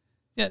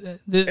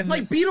 It's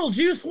like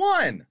Beetlejuice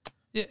 1.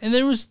 Yeah, and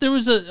there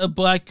was a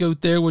black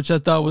goat there, which I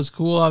thought was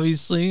cool.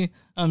 Obviously,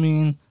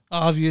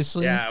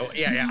 obviously.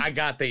 Yeah. I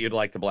got that you'd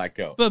like the black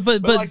goat, but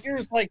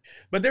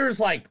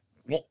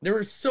there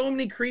were so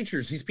many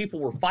creatures these people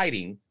were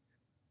fighting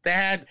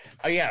that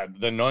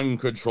the nun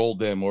controlled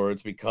them, or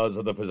it's because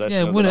of the possession.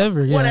 Yeah, of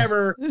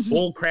whatever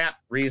bull crap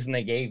reason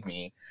they gave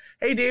me.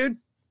 Hey, dude,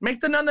 make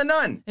the nun,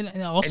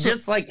 and also and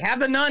just like have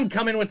the nun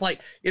come in with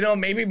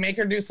maybe make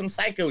her do some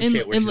psycho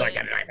shit where she's like,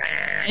 and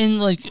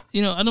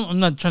I'm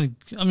not trying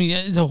to. I mean,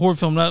 it's a horror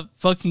film, I'm not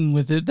fucking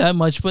with it that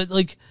much, but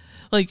like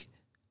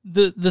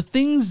the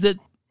things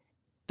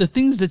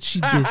that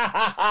she did.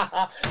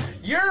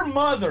 Your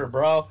mother,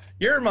 bro.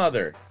 Your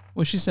mother.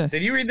 What'd she say?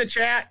 Did you read the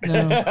chat?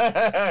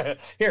 No.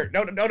 Here,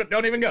 don't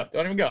even go.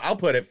 Don't even go. I'll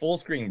put it full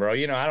screen, bro.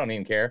 You know, I don't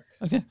even care.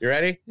 Okay. You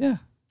ready? Yeah.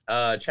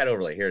 Chat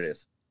overlay. Here it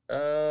is.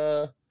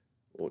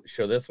 We'll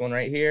show this one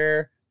right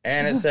here.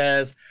 And it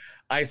says,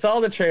 I saw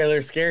the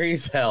trailer, scary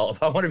as hell.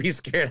 If I want to be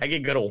scared, I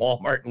can go to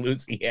Walmart in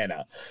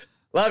Louisiana.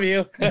 Love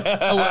you.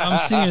 I'm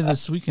seeing her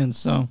this weekend,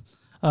 so.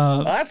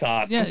 That's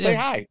awesome. Yeah, Say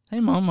hi. Hey,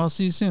 Mom. I'll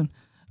see you soon.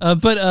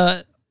 Man. Wait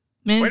a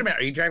minute.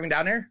 Are you driving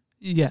down there?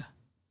 Yeah.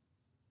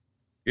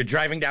 You're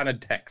driving down to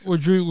Texas. We're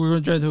going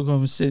to drive to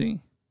Oklahoma City.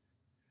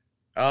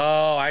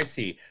 Oh, I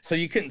see. So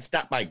you couldn't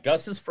stop by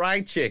Gus's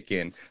Fried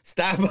Chicken,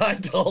 stop by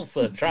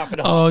Tulsa, drop it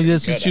off. Oh,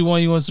 yes, what you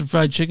want? You want some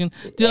fried chicken?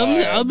 Dude,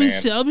 I'll be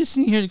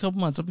seeing you here in a couple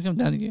months. I'll be coming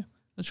down to you.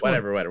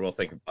 Whatever. We'll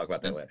talk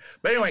about that later.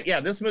 But anyway, yeah,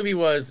 this movie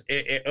was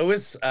it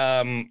was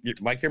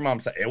like your mom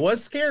said, it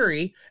was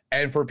scary.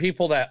 And for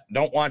people that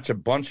don't watch a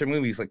bunch of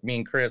movies like me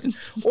and Chris,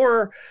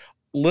 or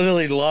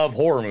literally love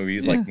horror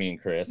movies like me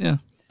and Chris,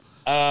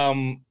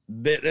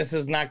 this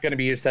is not going to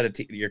be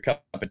your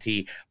cup of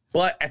tea.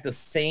 But at the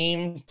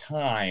same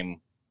time,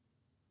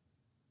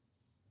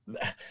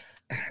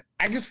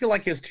 I just feel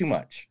like it's too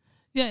much.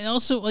 Yeah, and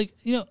also like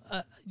you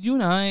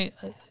and I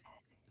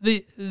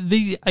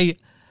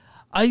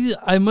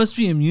must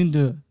be immune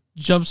to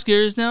jump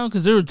scares now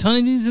because there were a ton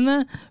of these in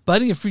that, but I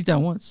didn't get freaked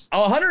out once.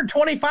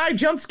 125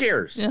 jump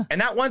scares, and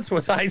not once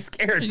was I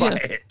scared by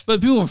it.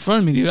 But people in front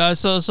of me, dude, I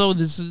saw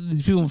these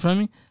people in front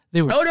of me.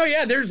 They were. Oh no,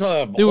 yeah. There's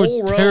a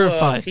whole row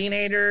of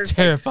teenagers.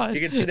 Terrified.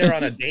 You can see they're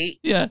on a date.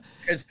 Yeah.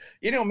 Because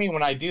you know me,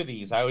 when I do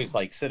these, I always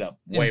like sit up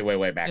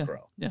way back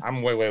row. Yeah.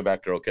 I'm way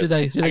back row because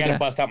I gotta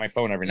bust out my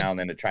phone every now and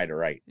then to try to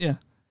write. Yeah.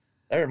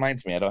 That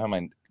reminds me, I don't have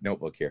my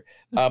notebook here.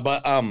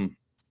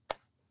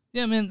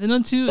 Yeah, man. And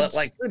then too, but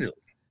like literally,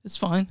 it's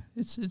fine.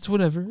 It's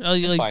whatever.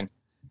 It's fine.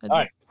 All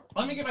right.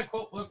 Let me get my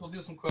quote book. We'll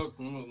do some quotes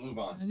and then we'll move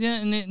on. Yeah,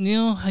 and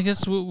Neil, I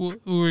guess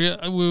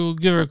we'll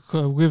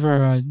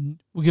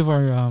give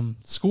our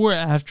score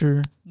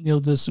after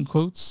Neil does some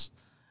quotes.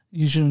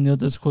 Usually when Neil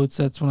does quotes,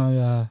 that's when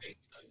I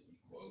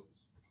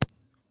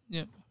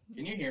yeah.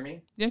 Can you hear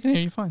me? Yeah, I can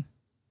hear you fine.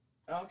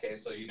 Okay,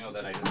 so you know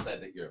that I just said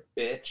that you're a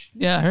bitch.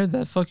 Yeah, I heard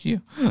that. Fuck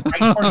you. Right in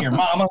front of your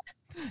mama.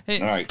 Hey.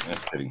 All right,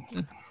 that's kidding.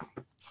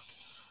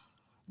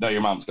 No,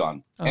 your mom's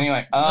gone. Oh.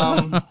 Anyway,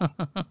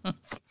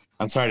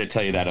 I'm sorry to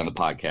tell you that on the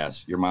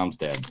podcast. Your mom's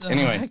dead.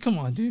 Anyway. Come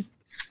on, dude.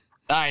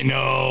 I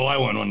know. I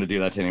wouldn't want to do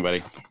that to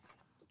anybody.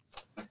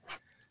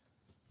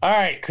 All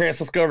right, Chris,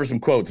 let's go over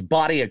some quotes.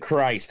 Body of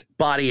Christ.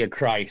 Body of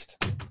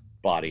Christ.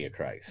 Body of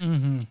Christ.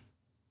 Mm-hmm.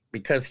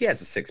 Because he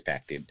has a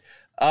six-pack, dude.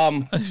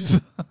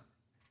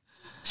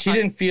 She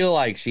didn't feel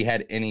like she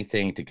had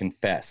anything to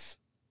confess.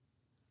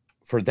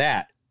 For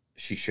that,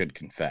 she should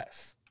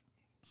confess.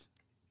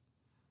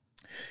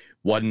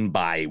 One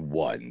by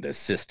one, the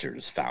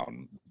sisters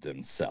found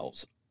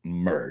themselves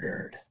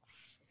murdered.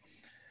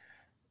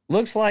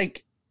 Looks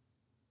like...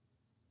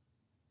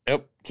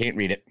 Oh, can't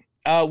read it.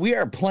 We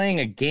are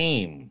playing a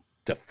game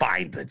to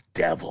find the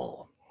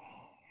devil.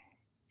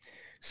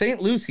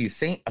 St. Lucy,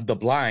 saint of the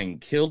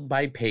blind, killed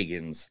by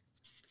pagans.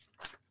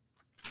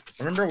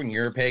 Remember when you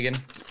were a pagan?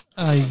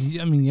 I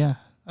mean, yeah.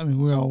 I mean,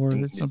 we all were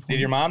at some point. Did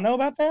your mom know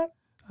about that?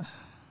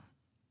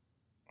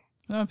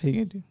 I'm not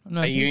pagan, dude. I'm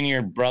not you and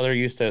your brother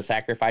used to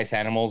sacrifice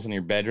animals in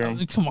your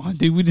bedroom? Come on,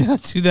 dude. We did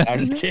not do that. I'm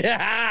just kidding.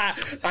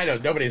 I know.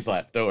 Nobody's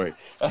left. Don't worry.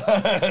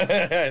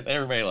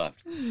 Everybody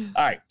left.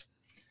 All right.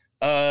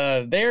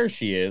 There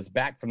she is,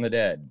 back from the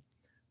dead.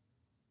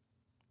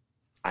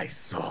 I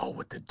saw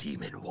what the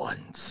demon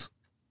wants.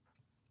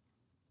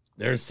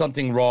 There's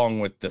something wrong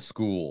with the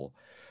school.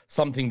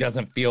 Something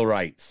doesn't feel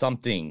right.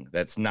 Something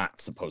that's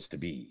not supposed to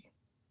be.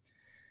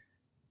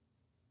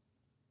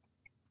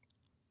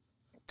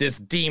 This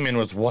demon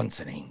was once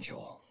an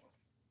angel.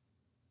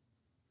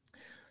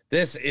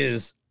 This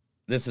is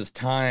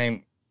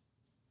time.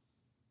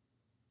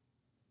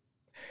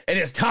 It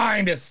is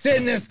time to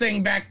send this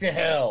thing back to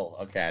hell.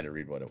 Okay, I had to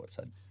read what it was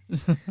said.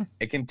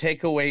 It can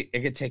take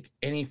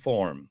any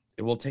form.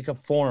 It will take a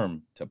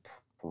form to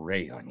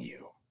prey on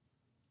you.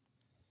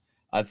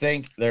 I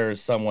think there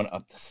is someone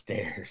up the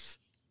stairs.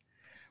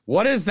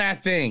 What is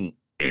that thing?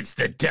 It's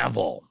the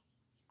devil.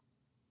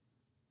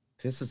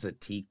 This is a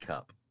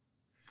teacup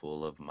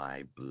full of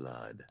my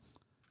blood.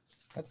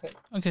 That's it.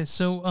 Okay,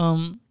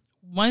 so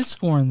my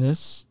score on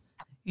this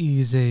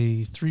is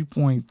a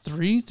 3.3,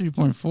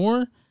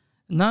 3.4.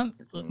 Not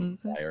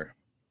liar.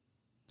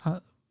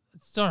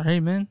 It's all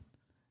right, man.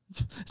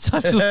 So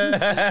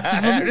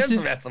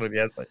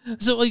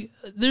like,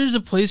 there's a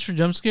place for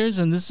jump scares,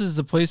 and this is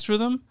the place for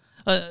them.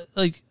 I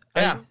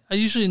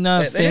usually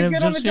not a fan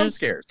of jump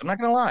scares. I'm not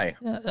gonna lie.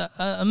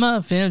 I'm not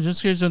a fan of jump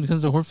scares when it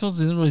comes to horror films.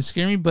 They didn't really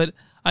scare me, but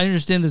I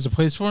understand there's a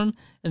place for them.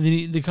 And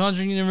the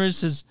Conjuring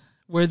universe is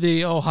where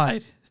they all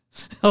hide.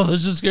 All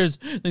those jump scares,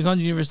 the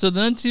Conjuring universe. So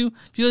the Nun 2,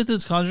 if you like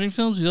those Conjuring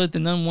films, if you like the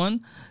Nun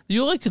 1,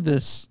 you'll like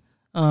this.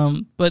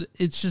 But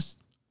it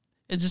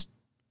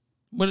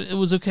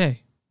was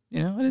okay.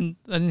 You know, I didn't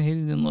hate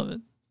it, didn't love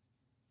it.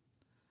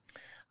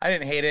 I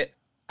didn't hate it.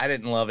 I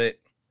didn't love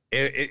it.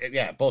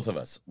 Yeah, both of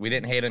us. We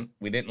didn't hate him.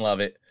 We didn't love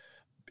it.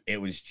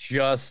 It was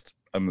just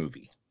a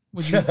movie.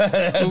 What you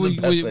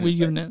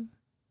giving it?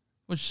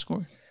 What's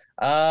your score?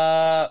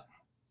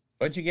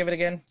 What'd you give it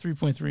again?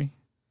 3.3.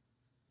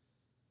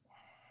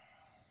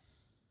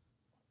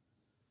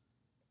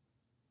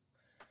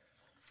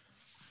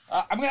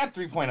 I'm gonna have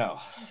 3.0.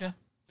 Okay,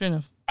 fair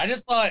enough. I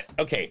just thought,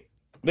 okay,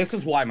 this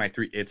is why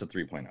it's a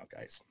 3.0,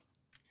 guys.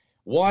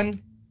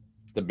 One,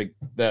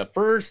 the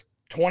first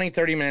 20,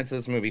 30 minutes of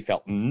this movie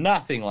felt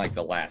nothing like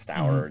the last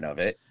hour of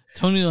it.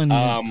 Totally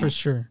uneven, for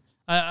sure.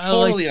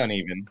 Totally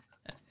uneven.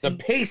 The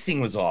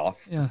pacing was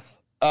off. Yeah.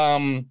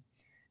 And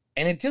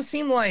it just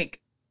seemed like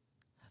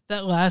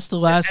the last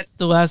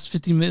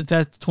 15 minutes,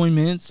 that 20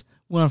 minutes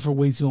went on for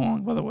way too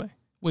long. By the way,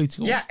 way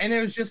too long. Yeah, and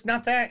it was just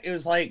not that. It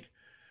was like,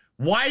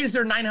 why is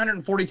there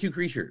 942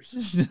 creatures?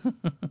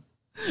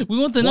 We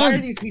want the Why nun. are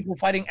these people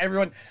fighting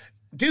everyone?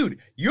 Dude,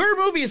 your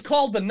movie is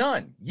called The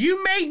Nun.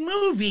 You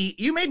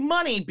made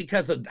money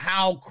because of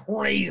how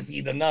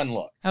crazy The Nun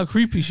looks. How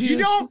creepy she is. You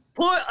don't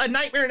put a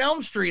Nightmare on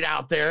Elm Street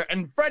out there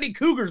and Freddy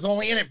Krueger's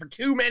only in it for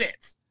 2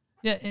 minutes.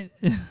 Yeah, and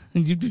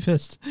you'd be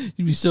pissed.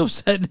 You'd be so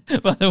upset,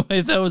 by the way,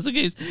 if that was the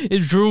case.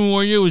 If Dream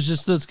Warrior was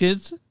just those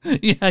kids,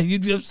 yeah,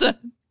 you'd be upset.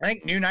 I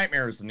think New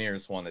Nightmare is the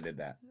nearest one that did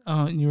that.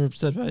 Oh, you were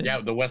upset by it.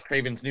 Yeah, the Wes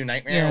Craven's New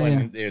Nightmare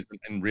when it's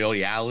in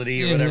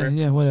reality or whatever.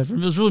 Yeah, whatever.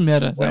 It was really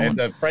meta. Well, That one.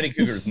 the Freddy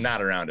Krueger's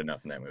not around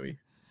enough in that movie.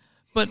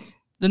 But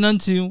The Nun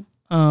 2,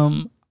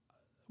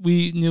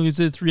 Neil gets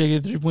it 3, I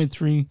get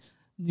 3.3.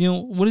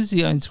 Neil, what is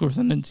the score for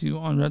The Nun 2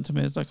 on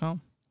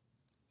RottenTomatoes.com?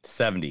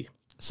 70.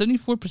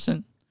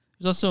 74%.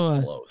 There's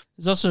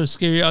also a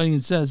scary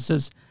audience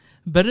says,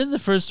 better than the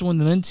first one,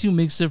 The Nun 2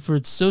 makes up for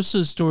its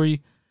so-so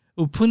story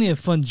with plenty of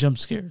fun jump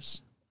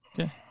scares.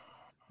 Okay.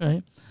 All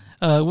right.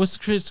 What's the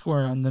critic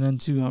score on The Nun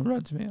 2 on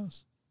Rotten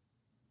Tomatoes?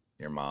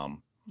 Your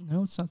mom.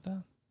 No, it's not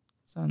that.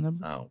 It's not a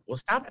number. Oh, well,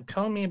 stop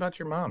telling me about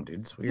your mom, dude.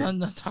 It's weird. I'm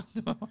not talking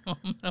about my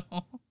mom,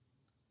 no.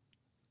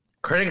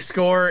 Critic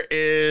score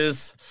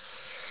is,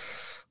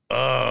 they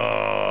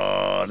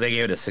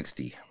gave it a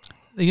 60.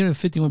 They gave it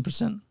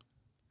 51%.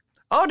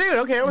 Oh, dude,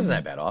 okay, it wasn't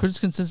that bad off. Critics'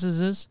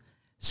 consensus is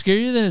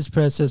scarier than its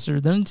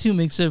predecessor. The Nun 2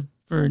 makes up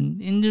for an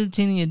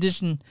entertaining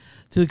addition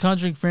to the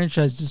Conjuring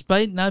franchise,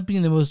 despite not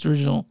being the most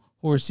original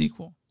horror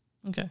sequel.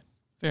 Okay,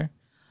 fair.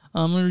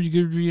 I'm going to read a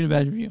good review and a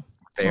bad review.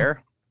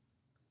 Fair?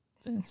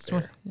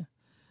 Fair. Yeah.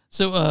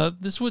 So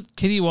this is what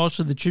Katie Walsh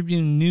of the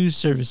Tribune News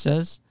Service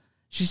says.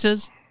 She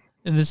says,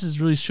 and this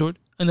is really short,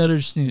 another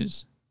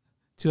snooze.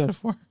 2 out of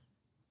 4.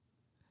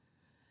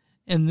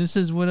 And this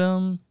is what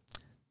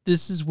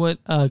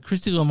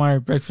Christy Lemire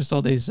of Breakfast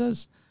All Day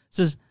says.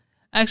 Says,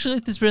 actually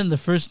like this better than the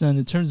first Nun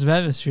in terms of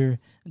atmosphere,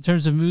 in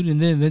terms of mood, and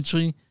then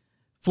eventually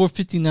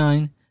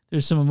 4:59,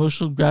 there's some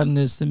emotional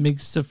groundedness that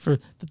makes up for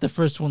that the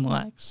first one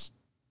lacks.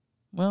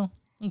 Well,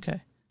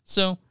 okay.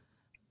 So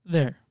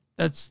there.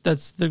 That's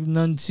the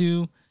Nun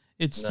 2.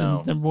 It's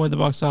the number 1 at the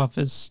box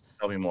office.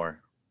 Tell me more.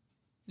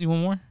 You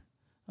want more?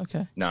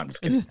 Okay. No, I'm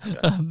just kidding.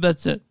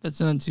 That's it. That's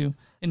Nun 2.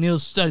 And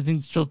Neil's, I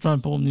think, still trying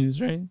to pull news,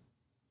 right?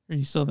 Or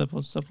you still have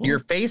that stuff? Your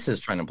face is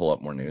trying to pull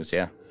up more news,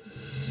 yeah.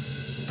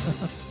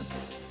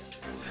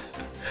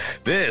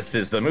 This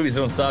is the Movies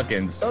Don't Suck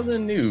in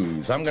Southern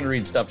News. I'm going to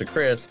read stuff to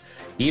Chris.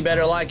 He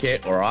better like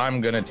it, or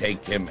I'm going to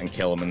take him and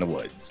kill him in the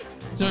woods.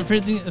 So my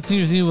favorite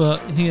thing with you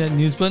hitting that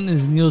news button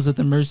is Neil's at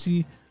the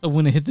mercy of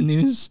when I hit the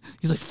news.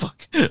 He's like,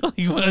 fuck.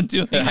 You want to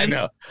do it? I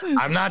know.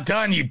 I'm not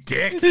done, you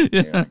dick.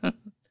 Yeah.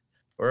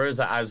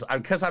 Whereas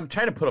because I'm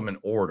trying to put them in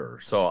order.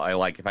 So I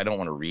like, if I don't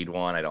want to read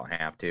one, I don't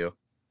have to.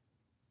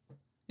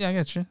 Yeah, I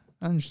got you.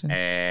 I understand.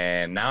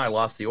 And now I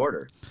lost the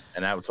order.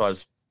 And that's what I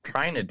was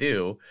trying to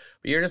do.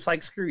 But you're just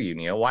like, screw you,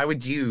 Neil. Why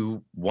would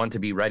you want to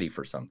be ready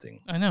for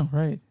something? I know,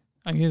 right?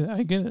 I get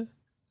it.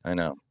 I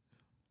know.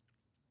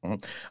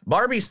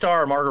 Barbie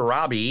star Margot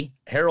Robbie,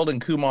 Harold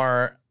and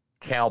Kumar,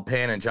 Cal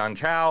Penn, and John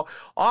Chow.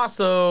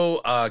 Also,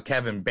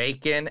 Kevin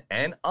Bacon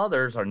and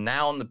others are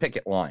now on the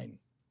picket line.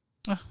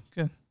 Oh,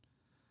 good.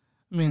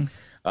 I mean,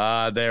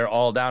 they're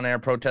all down there.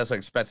 Protests are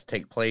expected to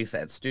take place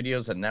at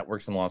studios and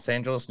networks in Los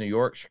Angeles, New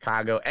York,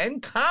 Chicago,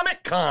 and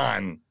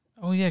Comic-Con.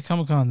 Oh, yeah,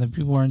 Comic-Con. The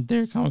people aren't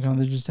there at Comic-Con.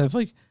 They just have,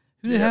 like,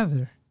 who do they have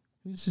there?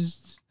 It's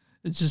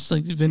just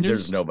like vendors.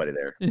 There's nobody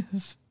there.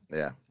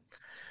 Yeah.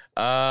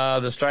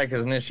 The strike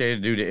is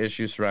initiated due to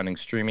issues surrounding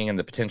streaming and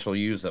the potential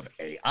use of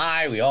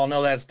AI. We all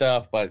know that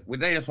stuff, but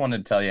they just wanted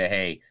to tell you,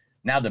 hey,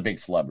 now the big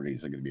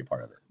celebrities are going to be a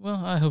part of it.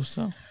 Well, I hope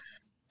so.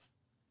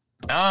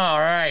 All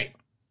right.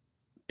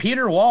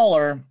 Peter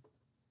Waller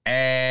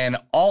and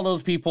all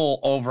those people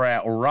over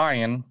at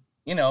Orion,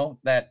 you know,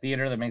 that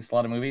theater that makes a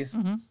lot of movies.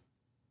 Mm-hmm.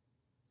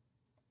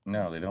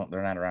 No, they don't.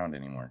 They're not around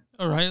anymore.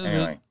 All right.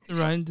 Anyway.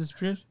 Orion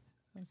disappeared?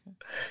 Okay.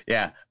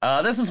 Yeah.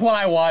 This is what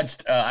I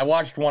watched. I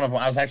watched one of them.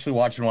 I was actually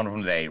watching one of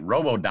them today.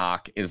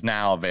 RoboDoc is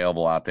now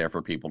available out there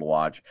for people to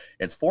watch.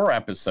 It's 4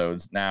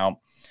 episodes. Now,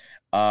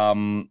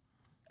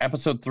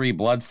 episode 3,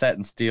 Blood, Set,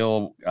 and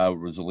Steel,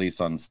 was released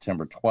on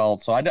September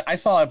 12th. So I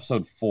saw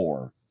episode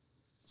 4.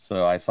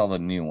 So I saw the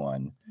new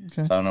one.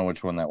 Okay. So I don't know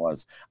which one that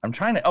was. I'm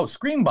trying to... Oh,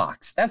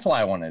 Screenbox. That's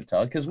why I wanted to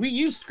tell, because we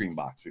used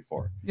Screenbox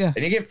before. Yeah.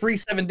 And you get free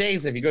 7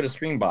 days if you go to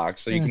Screenbox.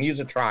 So you can use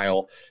a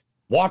trial,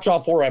 watch all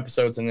 4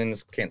 episodes, and then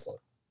just cancel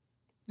it.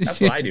 That's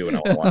what I do when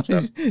I want to watch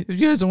stuff. If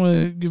you guys don't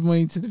want to give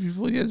money to the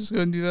people, yeah, just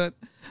go and do that.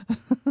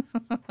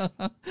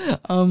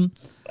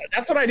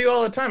 That's what I do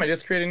all the time. I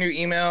just create a new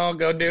email,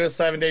 go do a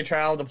 7-day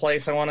trial of the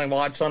place I want to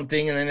watch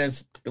something, and then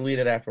just delete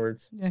it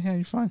afterwards. Yeah,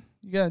 you're fine.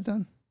 You got it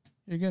done.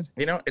 You're good.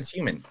 You know, it's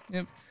human.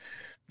 Yep.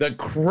 The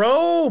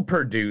Crow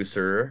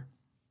producer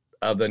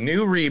of the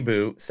new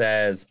reboot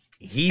says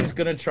he's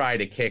going to try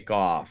to kick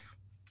off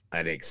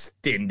an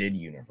extended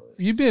universe.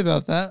 You'd be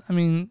about that. I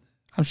mean,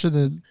 I'm sure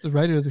the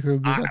writer of the crew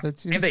would be about that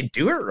too. If they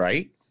do it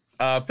right.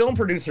 Film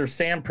producer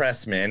Sam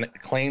Pressman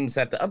claims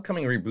that the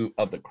upcoming reboot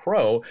of The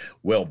Crow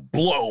will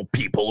blow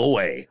people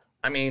away.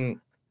 I mean,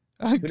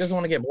 who doesn't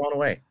want to get blown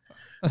away?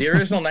 The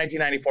original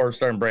 1994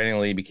 starring Brandon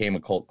Lee became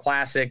a cult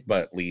classic,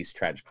 but Lee's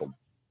tragic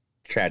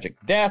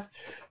death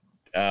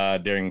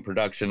during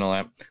production.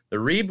 The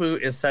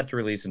reboot is set to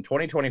release in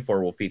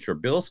 2024. Will feature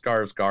Bill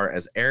Skarsgård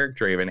as Eric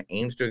Draven.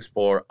 Aims to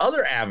explore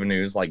other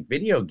avenues like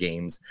video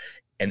games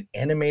and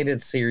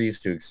animated series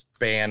to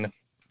expand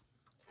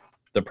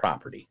the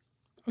property.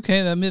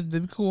 Okay, that'd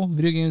be cool.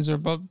 Video games are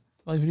about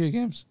like video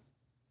games.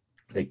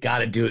 They got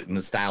to do it in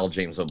the style of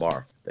James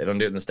O'Barr. They don't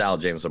do it in the style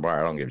of James O'Barr.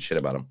 I don't give a shit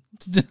about him.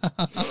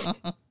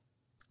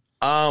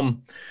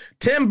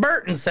 Tim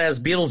Burton says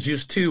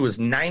Beetlejuice 2 was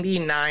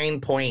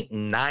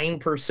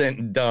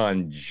 99.9%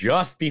 done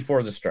just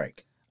before the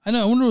strike. I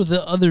know. I wonder what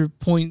the other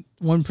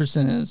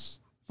 0.1% is.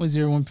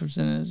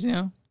 0.01% is.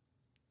 Yeah.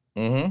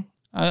 Mm-hmm.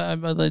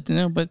 I'd like to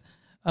know, but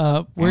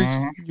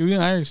you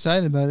and I are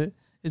excited about it.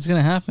 It's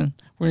gonna happen.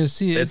 We're gonna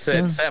see it. It's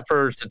set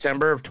for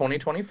September of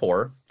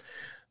 2024.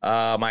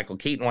 Michael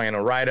Keaton,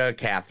 Winona Ryder,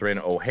 Catherine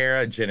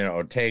O'Hara, Jenna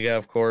Ortega,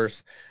 of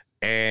course.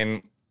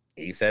 And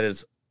he said,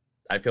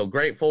 I feel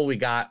grateful we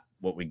got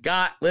what we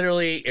got.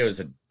 Literally, it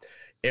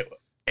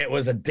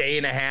was a day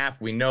and a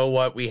half. We know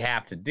what we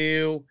have to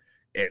do.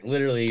 It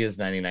literally is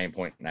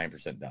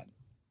 99.9% done.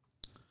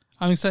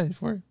 I'm excited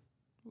for it.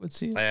 Let's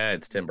see it.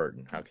 It's Tim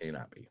Burton. How can you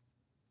not be?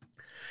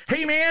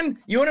 Hey, man,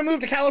 you want to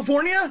move to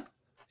California?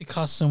 It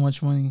costs so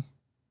much money.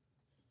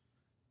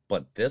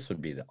 But this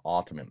would be the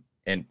ultimate.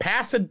 In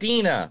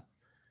Pasadena,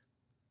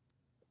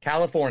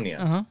 California.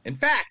 Uh-huh. In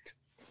fact,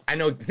 I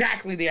know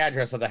exactly the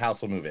address of the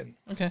house we'll move in.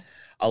 Okay.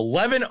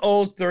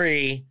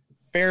 1103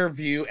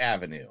 Fairview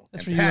Avenue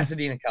in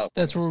Pasadena, California.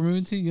 That's where we're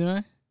moving to, you and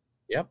I?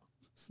 Yep.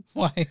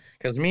 Why?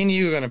 Because me and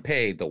you are going to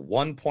pay the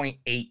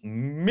 $1.8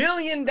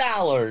 million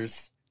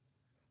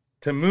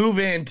to move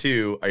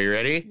into, are you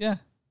ready? Yeah.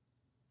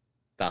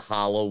 The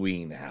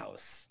Halloween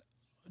house.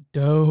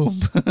 Dope.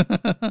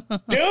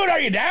 Dude, are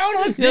you down?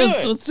 Let's do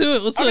it. Let's do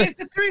it. It's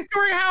a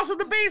 3-story house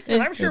with a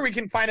basement. I'm sure we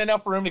can find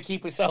enough room to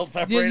keep ourselves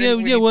separated. Yeah.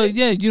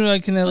 You know, I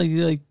can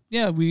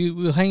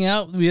we'll hang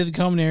out. We have a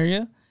common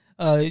area.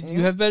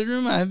 You have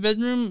bedroom. I have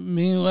bedroom.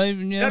 Me and wife.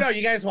 Yeah. No.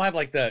 You guys will have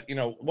like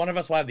one of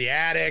us will have the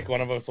attic.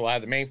 One of us will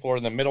have the main floor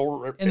in the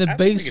middle. In the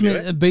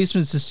basement. The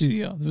basement's the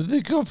studio.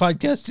 The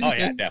podcast studio. Oh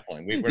yeah,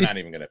 definitely. We're not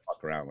even gonna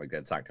fuck around. Like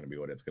that's not gonna be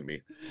what it's gonna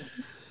be.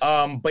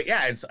 But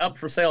yeah, it's up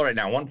for sale right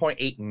now.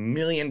 $1.8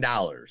 million. Do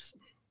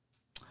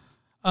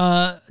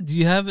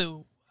you have it?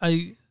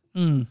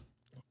 Can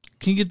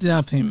you get the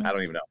down payment? I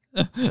don't even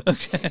know.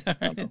 Okay. All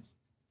right.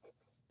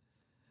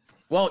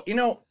 Well,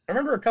 I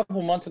remember a couple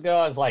months ago,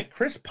 I was like,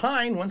 Chris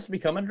Pine wants to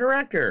become a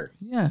director.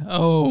 Yeah.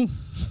 Oh,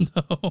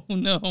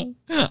 no.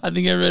 I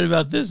think I read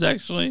about this,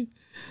 actually.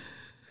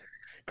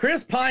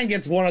 Chris Pine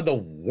gets one of the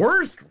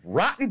worst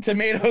Rotten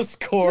Tomato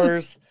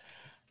scores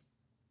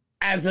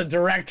as a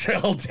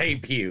directorial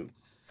debut.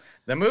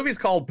 The movie's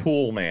called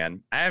Pool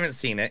Man. I haven't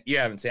seen it. You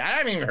haven't seen it. I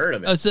haven't even heard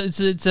of it. It's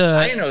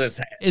I didn't know this.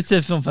 It's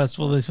a film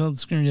festival. They filmed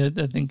screen it,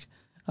 I think.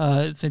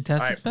 Fantastic. All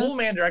right, Pool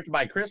Man, directed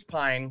by Chris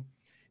Pine,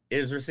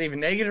 is receiving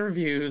negative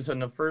reviews on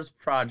the first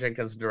project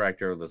as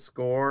director with a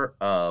score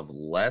of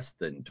less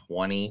than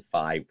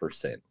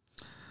 25%.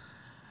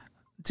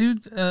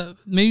 Dude,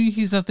 maybe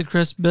he's not the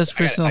best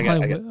Chris in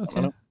Hollywood.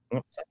 Okay.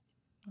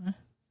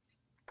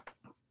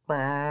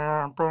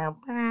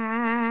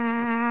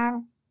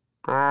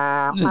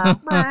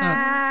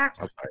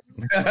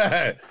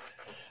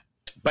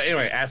 But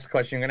anyway, ask the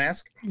question you're gonna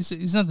ask.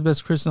 He's not the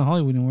best Chris in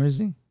Hollywood anymore, is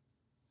he?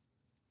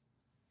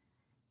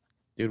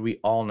 Dude, we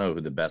all know who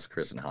the best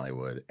Chris in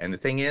Hollywood. And the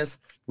thing is,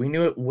 we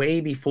knew it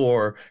way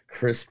before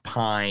Chris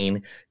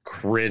Pine,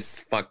 Chris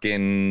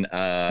fucking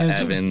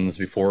Evans,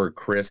 before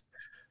Chris.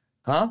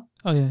 Huh?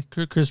 Oh, yeah.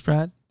 Chris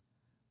Pratt.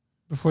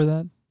 Before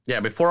that. Yeah,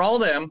 before all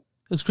them.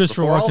 It's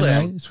Christopher Walken,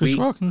 right? It's Chris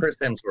Walken. Chris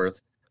Hemsworth.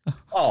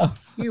 Oh,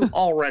 you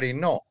already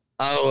know.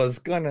 I was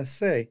going to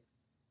say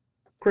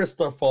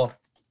Christopher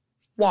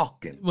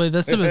Walken. Wait,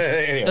 that's the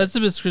best, that's the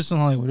best Chris in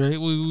Hollywood,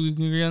 right? We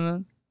agree on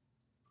that?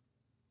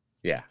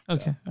 Yeah.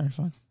 Okay. All right,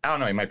 fine. I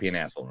don't know. He might be an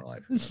asshole in real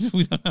life.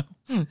 We don't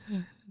know.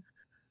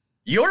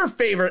 Your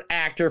favorite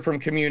actor from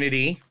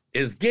Community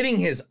is getting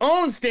his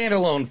own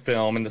standalone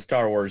film in the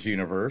Star Wars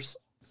universe.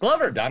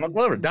 Donald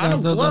Glover.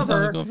 Donald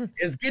Glover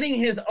is getting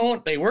his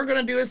own. They were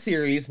going to do a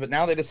series, but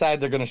now they decided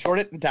they're going to short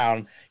it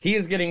down. He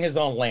is getting his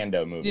own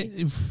Lando movie.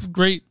 Yeah,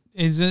 great.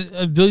 Is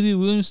it Billy Dee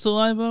Williams still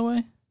alive, by the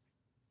way?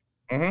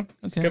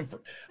 Mm-hmm. Okay.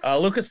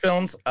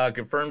 Lucasfilms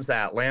confirms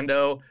that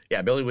Lando,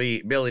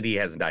 Billy D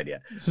hasn't died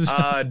yet.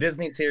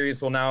 Disney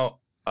series will now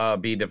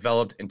be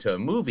developed into a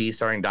movie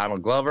starring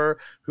Donald Glover,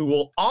 who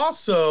will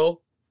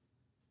also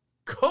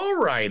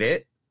co-write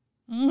it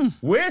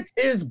with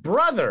his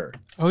brother.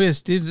 Oh yeah,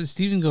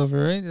 Steven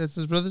Glover, right? That's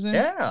his brother's name.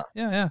 Yeah.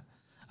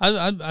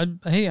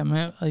 Hey,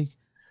 I'm like,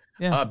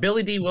 Yeah.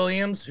 Billy D.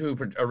 Williams, who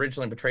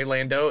originally portrayed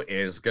Lando,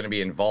 is going to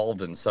be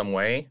involved in some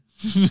way.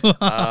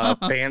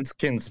 Fans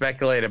can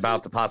speculate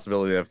about the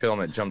possibility of a film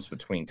that jumps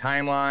between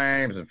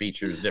timelines and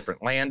features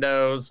different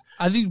Landos.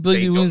 I think Billy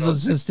They D. don't Williams know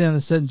was going to stand on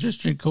the set and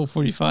just drink Colt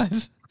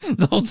 45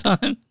 the whole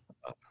time.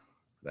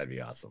 That'd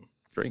be awesome.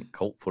 Drink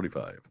Colt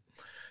 45.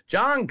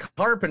 John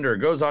Carpenter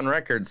goes on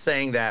record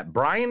saying that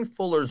Brian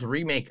Fuller's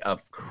remake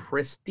of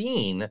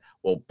Christine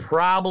will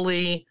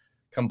probably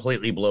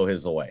completely blow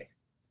his away.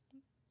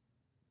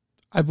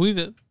 I believe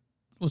it.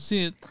 We'll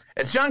see it.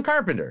 It's John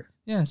Carpenter.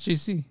 Yeah, it's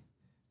JC.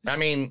 I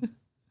mean,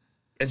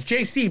 it's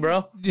JC,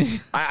 bro.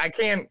 I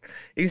can't.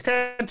 He's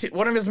tattooed.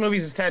 One of his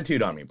movies is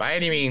tattooed on me. By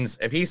any means,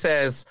 if he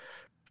says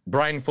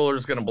Brian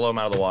Fuller's going to blow him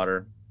out of the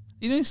water.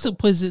 You know, he still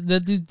plays it.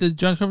 That dude, the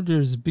John Carpenter,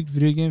 is a big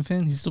video game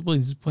fan. He's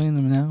playing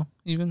them now,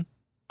 even.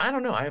 I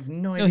don't know. I have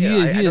no No, idea.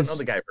 I he don't is. know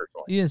the guy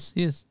personally. He is.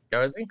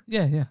 Oh, is he?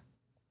 Yeah.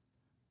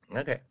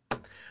 Okay.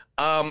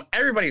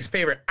 Everybody's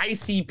favorite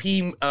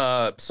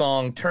ICP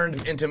song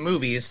turned into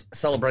movies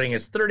celebrating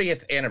its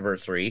 30th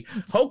anniversary.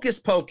 Hocus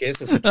Pocus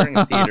is returning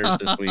to theaters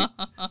this week.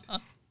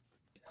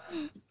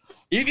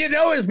 You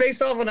know it's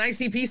based off an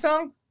ICP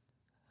song?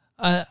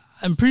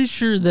 I'm pretty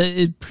sure that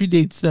it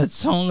predates that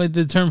song, like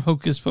the term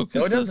Hocus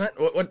Pocus. No, it doesn't.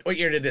 What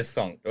year did this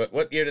song?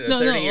 What year did it? No,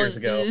 30 years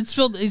ago. It's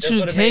spelled This would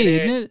have H-O-K,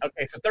 made isn't it?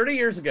 Okay, so 30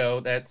 years ago,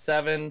 that's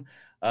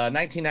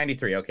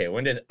 1993. Okay,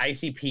 when did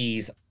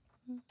ICP's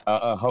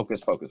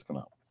Hocus Pocus come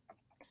out?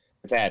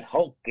 It's had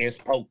Hocus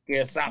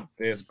Pocus up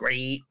this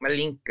great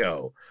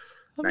Malenko.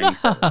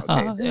 97.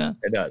 Okay, Yeah.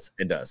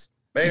 it does.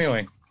 But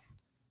anyway.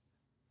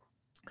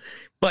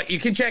 But you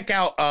can check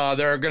out,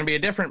 there are going to be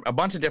a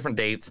bunch of different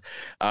dates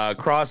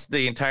across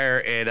the entire,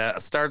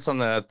 it starts on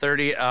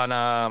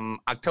October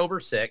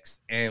 6th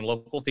in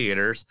local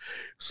theaters.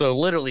 So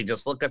literally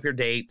just look up your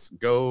dates,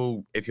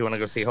 go, if you want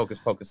to go see Hocus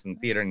Pocus in the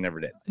theater, and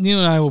never did. Neil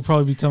and I will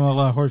probably be talking about a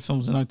lot of horror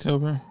films in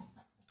October.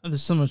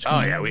 There's so much.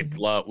 Oh yeah, we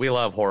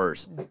love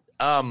horrors.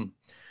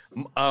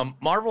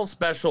 Marvel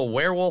special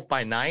Werewolf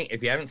by Night.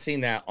 If you haven't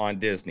seen that on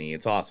Disney,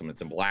 it's awesome.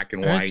 It's in black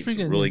and white. It's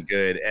really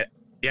good.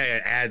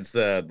 It adds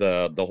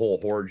the whole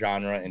horror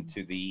genre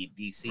into the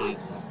DC.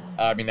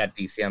 I mean, not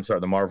DC. I'm sorry,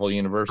 the Marvel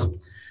universe.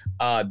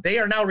 They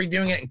are now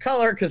redoing it in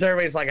color because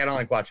everybody's like, I don't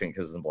like watching it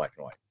because it's in black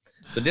and white.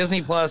 So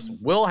Disney Plus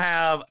will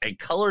have a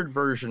colored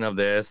version of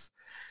this.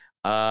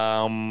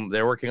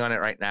 They're working on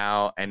it right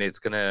now, and it's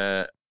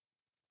gonna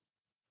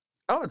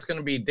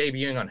be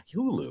debuting on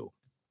Hulu.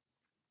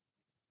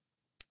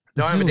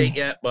 Don't have a date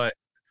yet, but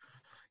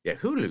yeah,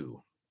 Hulu.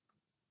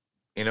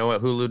 You know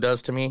what Hulu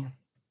does to me?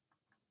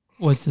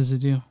 What does it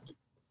do?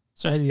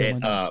 Sorry, I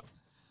didn't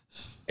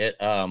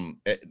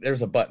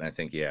there's a button I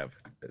think you have.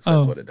 It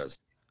says what it does.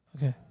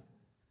 Okay.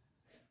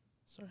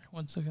 Sorry,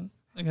 1 second.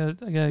 I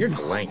got. You're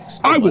blank.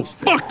 I will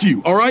fuck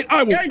you. All right,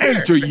 I will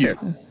enter you.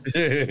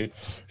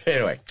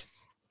 Anyway.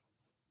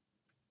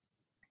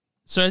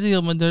 Sorry,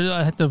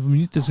 I have to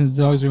mute this because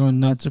the dogs are going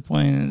nuts or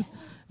playing, and it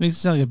makes it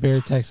sound like a bear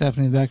attack's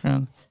happening in the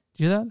background.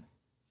 Do you hear that?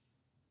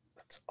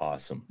 That's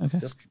awesome. Okay.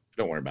 Just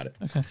don't worry about it.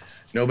 Okay.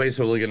 Nobody's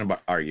really going to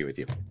argue with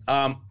you.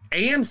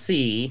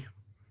 AMC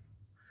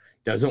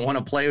doesn't want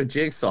to play with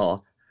Jigsaw.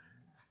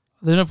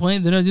 They're not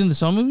playing. They're not doing the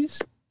Saw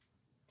movies.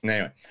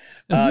 Anyway,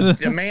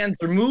 demands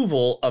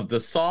removal of the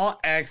Saw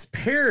X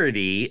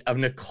parody of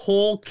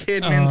Nicole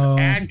Kidman's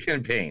ad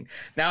campaign.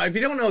 Now, if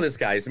you don't know this,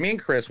 guys, me and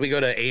Chris, we go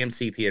to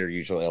AMC theater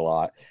usually a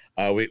lot.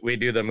 We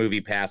do the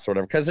movie pass or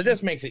whatever because it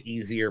just makes it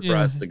easier for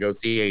us to go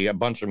see a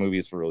bunch of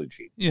movies for really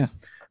cheap. Yeah.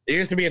 There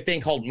used to be a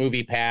thing called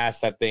Movie Pass.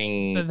 That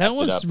thing That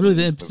was really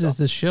the emphasis of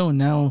the show.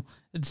 Now,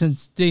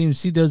 since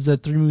AMC does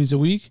that 3 movies a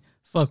week,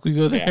 fuck, we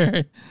go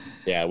there.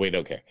 Yeah, we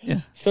don't care. Yeah.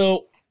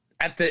 So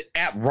at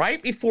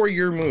right before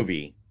your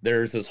movie,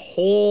 there's this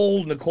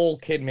whole Nicole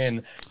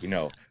Kidman.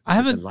 I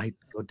have the light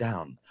go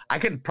down. I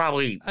could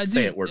probably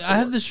say it word for I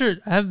have word. the shirt.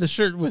 I have the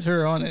shirt with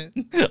her on it.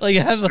 Like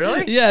I have.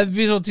 Really? Yeah.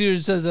 Visual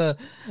Tutor says,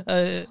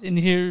 in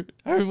here,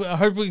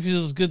 heartbreak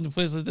feels good in a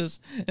place like this,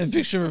 and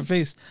picture of her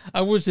face.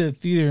 I worked at a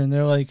theater, and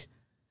they're like,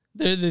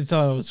 they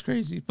thought I was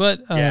crazy,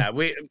 but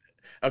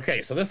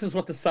Okay, so this is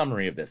what the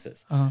summary of this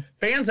is.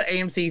 Fans of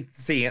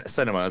AMC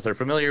cinemas are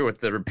familiar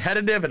with the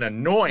repetitive and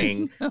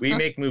annoying "We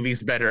Make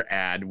Movies Better"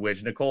 ad,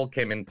 which Nicole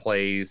Kidman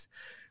plays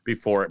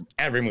before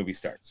every movie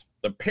starts.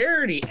 The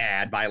parody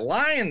ad by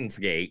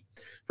Lionsgate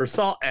for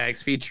Saw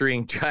X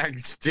featuring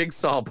Jack's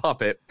Jigsaw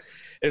puppet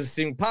is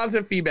seeing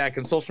positive feedback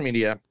in social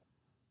media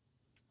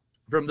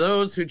from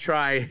those who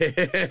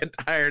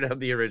tired of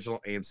the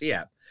original AMC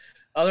ad.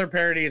 Other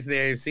parodies of the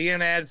AMC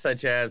ads,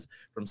 such as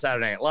from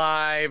Saturday Night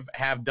Live,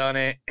 have done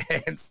it,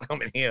 and so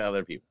many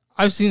other people.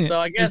 I've seen it. So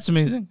I guess it's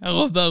amazing. I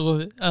love that. I love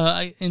it.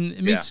 And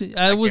it makes me,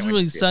 I wasn't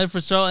really excited for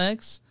Saw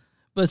X,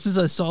 but since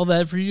I saw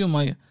that for you, I'm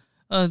like,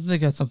 they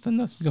got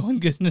something going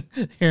good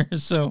here.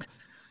 So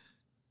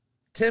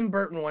Tim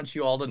Burton wants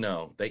you all to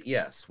know that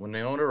yes,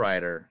 Winona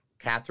Ryder,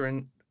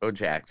 Catherine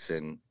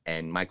O'Jackson,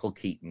 and Michael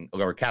Keaton,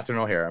 or Catherine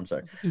O'Hara, I'm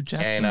sorry,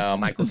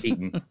 and Michael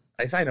Keaton.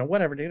 I know,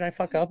 whatever, dude. I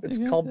fuck up. It's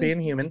called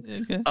being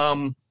human. Okay.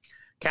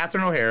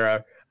 Catherine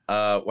O'Hara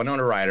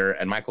Winona Ryder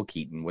and Michael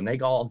Keaton, when they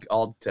all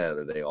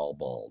together, they all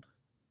bawled.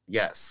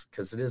 Yes,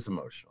 because it is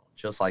emotional,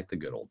 just like the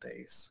good old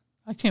days.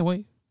 I can't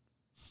wait.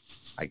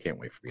 I can't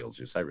wait for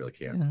Beetlejuice. I really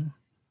can't. Yeah.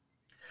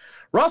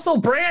 Russell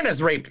Brand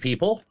has raped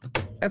people.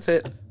 That's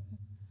it.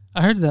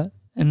 I heard that,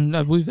 and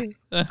I believe it.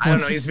 I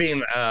don't know. He's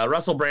being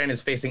Russell Brand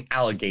is facing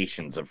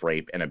allegations of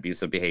rape and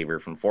abusive behavior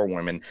from 4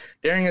 women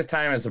during his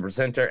time as a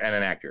presenter and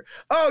an actor.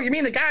 Oh, you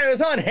mean the guy who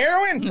was on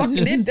heroin?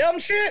 Fucking did dumb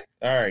shit.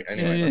 All right.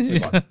 Anyway,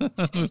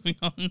 let's move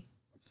on.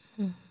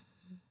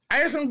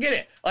 I just don't get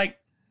it. Like,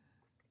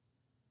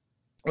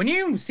 when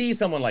you see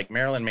someone like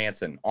Marilyn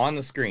Manson on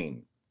the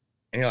screen,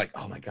 and you're like,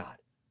 oh my God,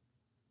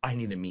 I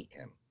need to meet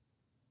him.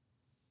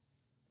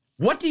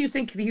 What do you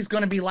think he's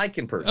going to be like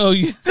in person? Oh,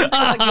 yeah.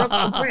 Like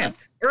Russell Brand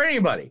or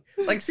anybody.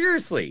 Like,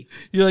 seriously.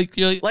 You're like,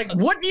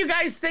 what do you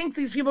guys think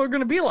these people are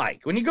going to be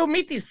like when you go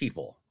meet these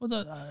people?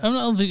 Well, I'm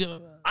not thinking.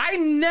 I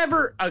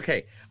never.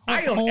 Okay.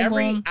 I own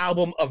every on.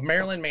 album of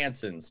Marilyn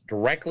Manson's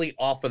directly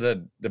off of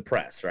the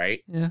press,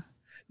 right? Yeah.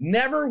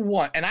 Never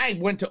one. And I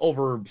went to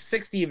over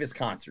 60 of his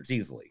concerts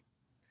easily.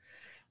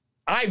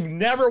 I've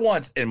never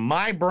once in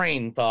my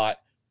brain thought,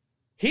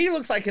 he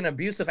looks like an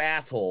abusive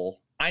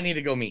asshole. I need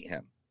to go meet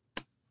him.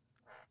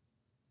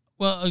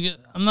 Well,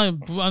 I'm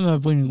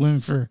not blaming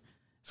women for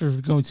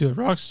going to a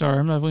rock star.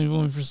 I'm not blaming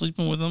women for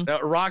sleeping with them.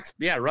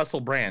 Russell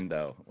Brand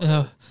though.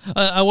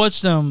 I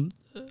watched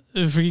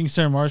Forgetting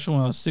Sarah Marshall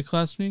when I was sick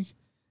last week,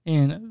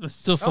 and it's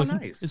still fucking.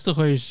 Nice. It's still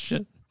hilarious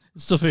shit.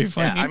 It's still very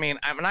funny. Yeah, I mean,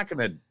 I'm not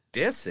gonna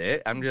diss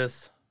it. I'm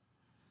just.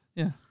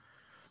 Yeah.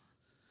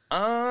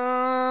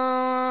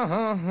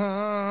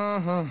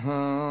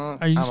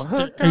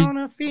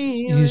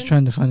 He's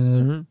trying to find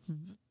another.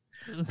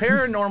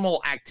 Paranormal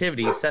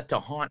Activity set to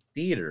haunt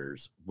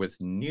theaters with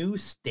new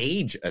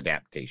stage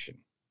adaptation.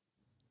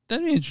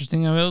 That'd be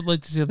interesting. I would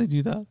like to see how they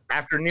do that.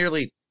 After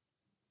nearly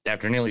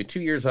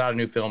 2 years without a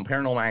new film,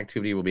 Paranormal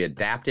Activity will be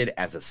adapted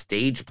as a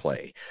stage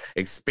play,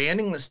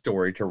 expanding the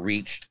story to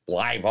reach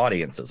live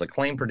audiences.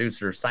 Acclaimed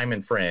producer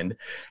Simon Friend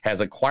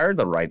has acquired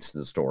the rights to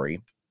the story,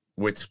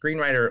 with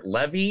screenwriter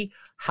Levi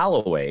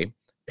Holloway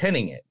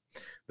penning it.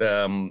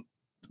 The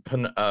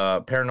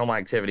Paranormal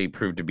Activity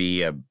proved to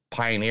be a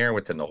pioneer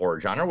within the horror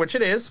genre, which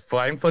it is.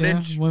 Fine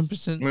footage.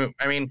 1%.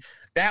 I mean,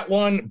 that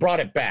one brought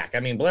it back. I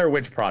mean, Blair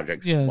Witch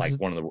Project's like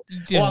one of the.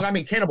 Yeah. Well, I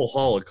mean, Cannibal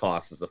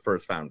Holocaust is the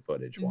first found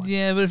footage one.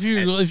 Yeah, but if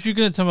you're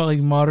gonna talk about like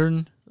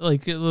modern,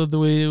 like the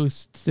way it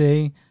was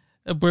today,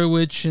 Blair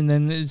Witch, and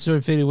then it sort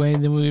of faded away,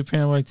 and then we had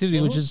Paranormal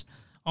Activity, which is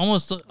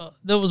almost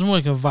that was more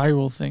like a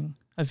viral thing.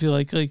 I feel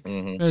like it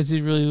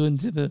really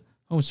went into the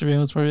home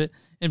surveillance part of it,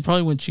 and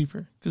probably went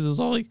cheaper because it was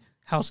all like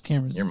house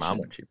cameras. Your mom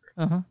went cheaper.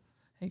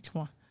 Hey,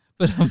 come on.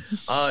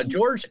 But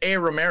George A.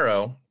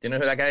 Romero, do you know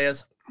who that guy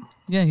is?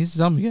 Yeah, he's a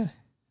zombie guy.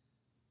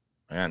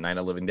 Yeah, Night of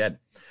the Living Dead.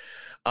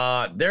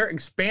 They're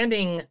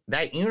expanding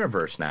that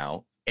universe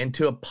now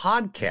into a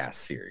podcast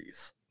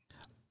series.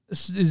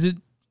 Is it?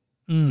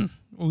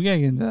 We gotta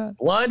get into that.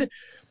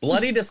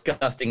 Bloody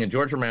Disgusting and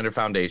George Romero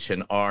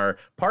Foundation are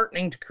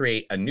partnering to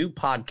create a new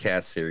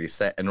podcast series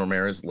set in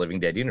Romero's Living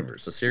Dead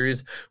universe. The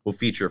series will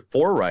feature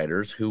 4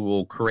 writers who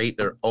will create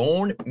their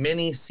own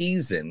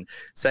mini-season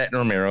set in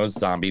Romero's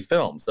zombie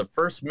films. The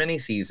first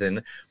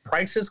mini-season,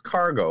 Price's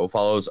Cargo,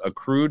 follows a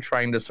crew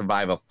trying to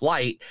survive a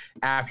flight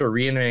after a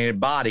reanimated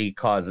body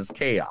causes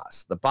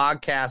chaos. The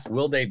podcast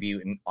will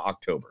debut in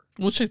October.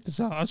 We'll check this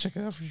out. I'll check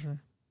it out for sure.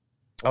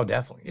 Oh,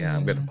 definitely. Yeah,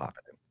 I'm going to pop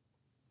it in.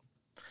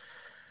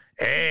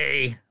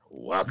 Hey,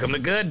 welcome to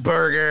Good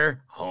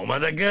Burger, home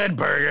of the Good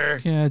Burger.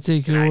 Can I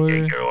take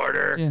your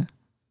order? Yeah.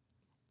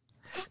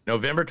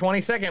 November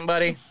 22nd,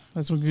 buddy.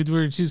 That's when Good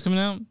Burger 2 is coming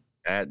out?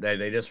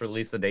 They just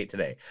released the date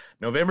today.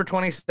 November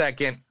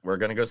 22nd, we're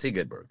going to go see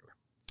Good Burger.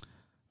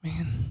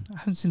 Man, I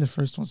haven't seen the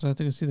first one, so I have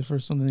to go see the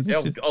first one.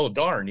 Oh,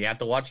 darn. You have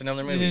to watch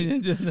another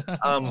movie.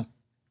 Yeah.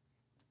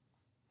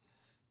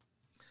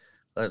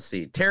 Let's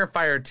see.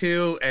 Terrifier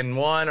 2 and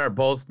 1 are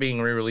both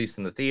being re-released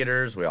in the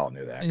theaters. We all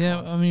knew that.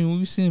 Yeah, I mean,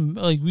 we've seen,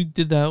 like, we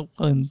did that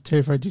when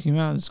Terrifier 2 came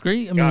out. It's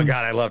great. I mean, oh,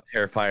 God, I love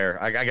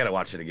Terrifier. I got to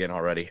watch it again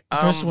already.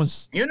 First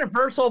one's...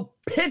 Universal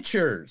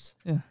Pictures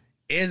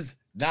is...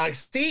 Now,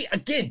 see,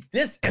 again,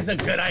 this is a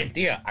good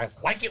idea. I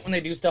like it when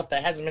they do stuff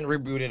that hasn't been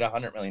rebooted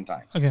 100 million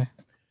times. Okay.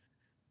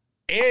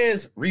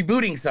 Is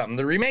rebooting something.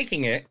 They're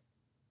remaking it.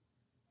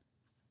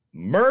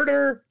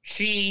 Murder,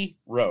 She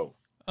Wrote.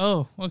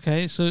 Oh,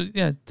 okay. So,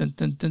 yeah. Dun,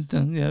 dun, dun,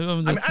 dun. Yeah.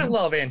 I mean, I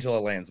love Angela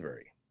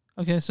Lansbury.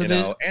 Okay, so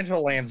Angela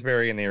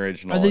Lansbury in the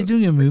original. Are they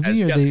doing a movie? As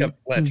or Jessica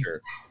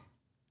Fletcher.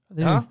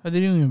 Are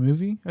they doing a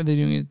movie? Are they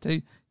doing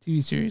a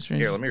TV series?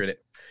 Here, let me read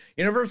it.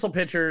 Universal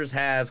Pictures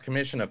has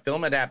commissioned a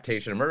film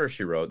adaptation of Murder,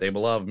 She Wrote. They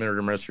beloved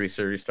murder mystery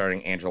series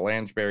starring Angela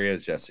Lansbury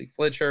as Jessie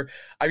Fletcher.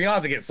 I mean, you'll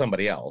have to get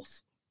somebody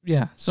else.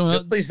 Yeah.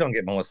 So please don't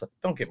get Melissa.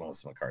 Don't get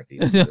Melissa McCarthy.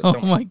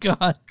 Oh my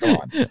God. Come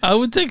on. I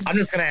would take. I'm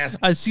just gonna ask.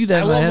 I see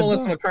that. I love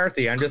Melissa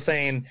McCarthy. I'm just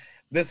saying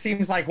this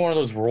seems like one of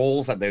those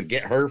roles that they'd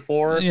get her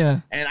for. Yeah.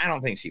 And I don't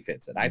think she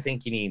fits it. I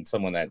think you need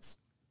someone that's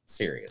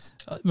serious.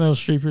 Meryl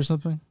Streep or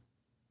something.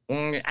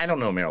 I don't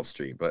know Meryl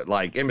Streep, but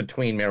like in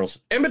between Meryl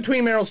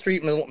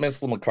Streep and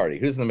Miss McCarthy.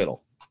 Who's in the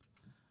middle?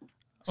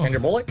 Sandra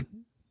Bullock?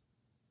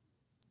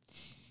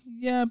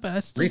 Yeah, but I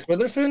still... Reese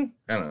Witherspoon?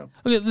 I don't know.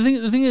 Okay,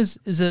 the thing is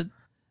that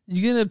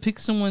you gotta pick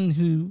someone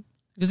who,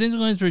 because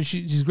Angela Lansbury,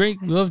 she's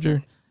great, we loved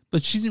her,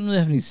 but she didn't really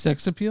have any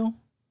sex appeal.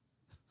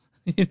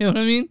 You know what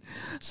I mean?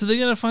 So they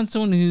gotta find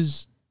someone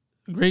who's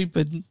great,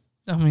 but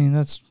I mean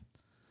that's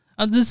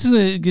this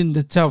is again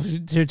the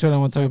territory I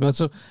want to talk about.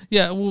 So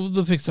yeah,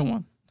 they'll pick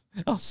someone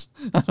else.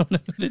 I don't know.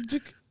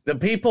 The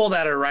people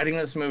that are writing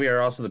this movie are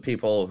also the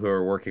people who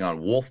are working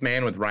on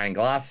Wolfman with Ryan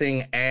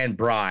Gosling and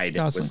Bride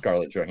with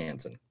Scarlett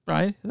Johansson.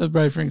 Bride? The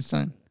Bride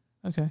Frankenstein.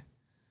 Okay.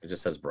 It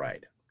just says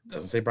Bride. It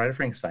doesn't say Bride of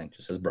Frankenstein. It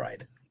just says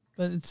Bride.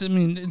 But it's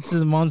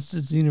the monster.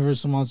 It's the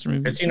Universal monster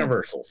movie. It's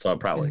Universal, so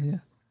probably. Yeah.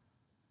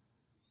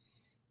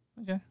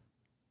 Okay.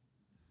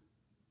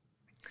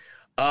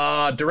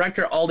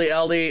 Director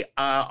Aldi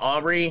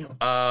Aubrey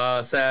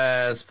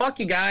says, "Fuck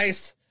you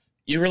guys.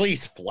 You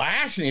released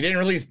Flash and you didn't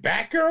release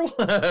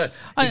Batgirl."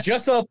 You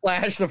just saw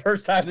Flash the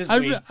first time this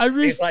week.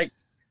 He's like,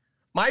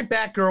 my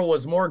Batgirl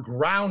was more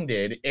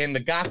grounded in the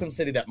Gotham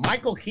City that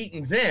Michael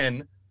Keaton's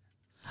in.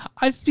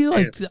 I feel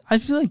like that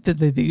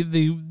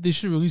they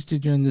should have released it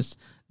during this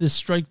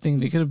strike thing.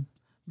 They could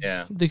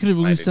have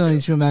released it on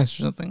HBO Max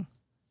or something.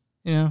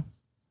 You know.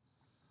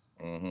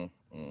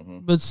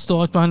 But it's still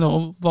like behind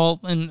the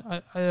vault, and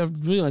I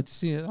really like to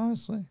see it,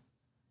 honestly.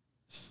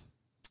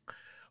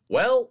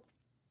 Well,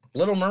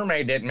 Little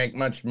Mermaid didn't make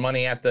much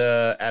money at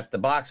the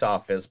box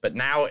office, but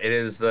now it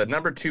is the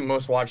number 2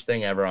 most watched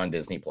thing ever on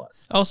Disney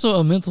Plus. Also,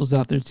 Elemental's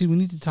out there too. We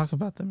need to talk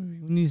about that movie.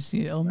 We need to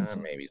see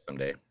Elemental. Maybe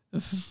someday.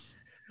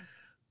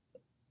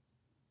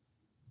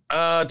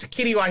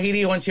 Takiti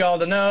Wahidi wants you all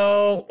to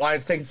know why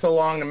it's taking so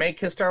long to make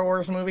his Star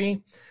Wars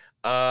movie.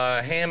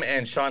 Him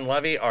and Sean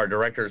Levy are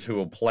directors who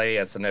will play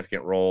a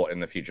significant role in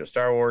the future of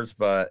Star Wars,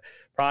 but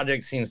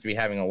project seems to be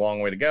having a long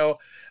way to go.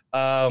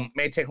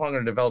 May take longer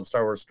to develop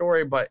Star Wars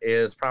story, but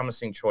is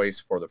promising choice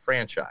for the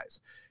franchise.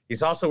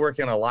 He's also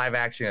working on a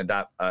live-action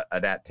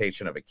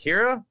adaptation of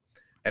Akira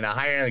and a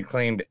highly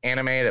acclaimed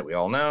anime that we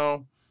all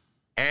know.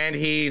 And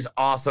he's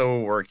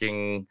also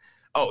working...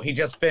 Oh, he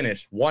just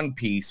finished One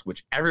Piece,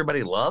 which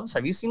everybody loves.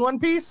 Have you seen One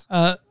Piece?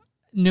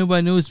 No, but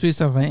I know it's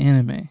based off an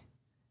anime.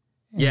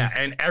 Yeah,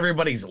 and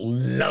everybody's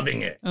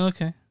loving it.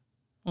 Okay.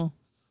 Well,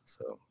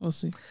 so we'll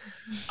see.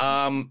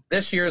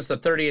 This year is the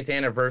 30th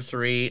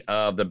anniversary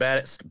of the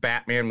best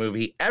Batman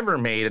movie ever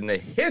made in the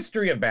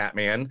history of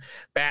Batman.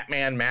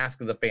 Batman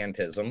Mask of the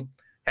Phantasm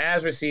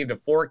has received a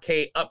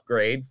 4K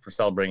upgrade for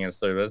celebrating its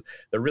service.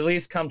 The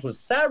release comes with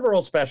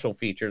several special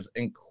features,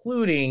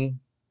 including...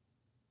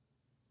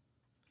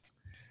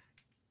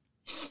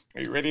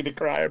 Are you ready to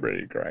cry? I'm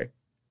ready to cry.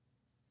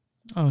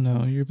 Oh,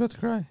 no. You're about to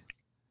cry.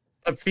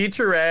 A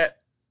featurette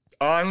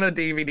on the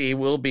DVD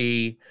will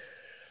be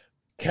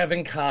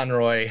Kevin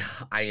Conroy,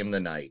 I Am the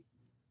Night.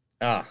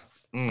 There'll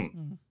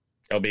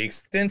be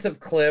extensive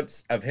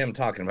clips of him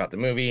talking about the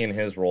movie and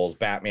his role as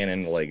Batman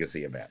and the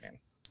legacy of Batman.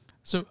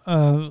 So,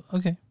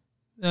 okay.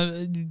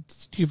 You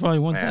probably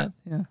want that.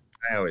 Yeah.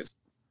 I always...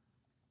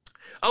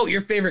 Oh,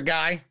 your favorite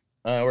guy.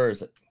 Where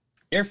is it?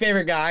 Your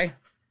favorite guy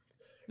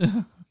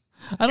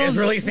is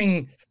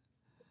releasing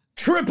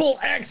Triple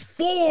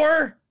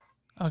X4.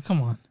 Oh,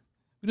 come on.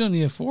 We don't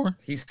need a 4.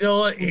 We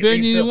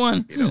barely needed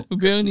 1. You know, we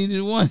barely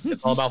needed 1.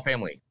 It's all about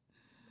family.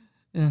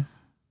 Yeah.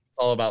 It's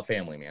all about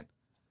family, man.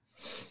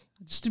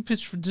 Just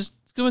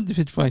go into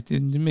Pitch Black,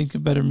 dude, to make a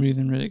better movie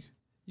than Riddick.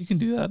 You can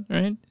do that,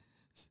 right?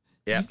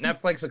 Yeah.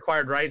 Netflix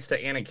acquired rights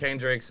to Anna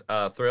Kendrick's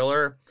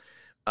Thriller.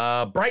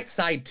 Bright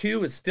Side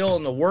 2 is still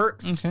in the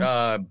works,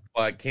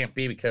 but can't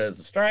be because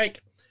of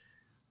strike.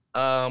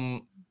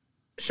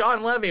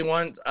 Sean Levy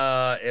once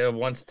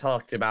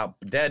talked about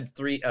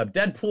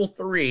Deadpool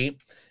 3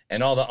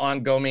 and all the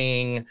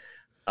ongoing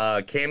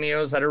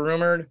cameos that are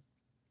rumored.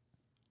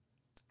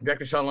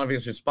 Director Sean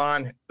Levy's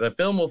response: the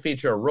film will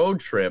feature a road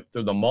trip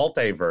through the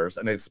multiverse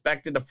and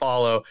expected to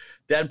follow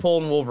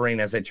Deadpool and Wolverine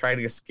as they try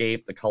to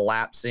escape the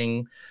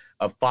collapsing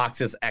of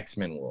Fox's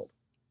X-Men world.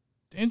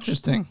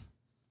 Interesting.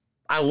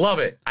 I love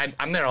it.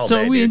 I'm there all day.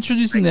 So are we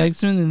introducing the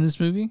X-Men in this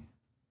movie?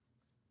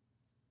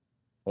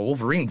 Well,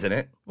 Wolverine's in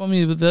it. Well, I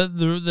mean, but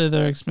the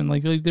other X-Men,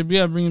 like they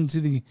gotta bring him to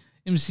the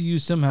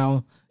MCU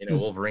somehow. You know,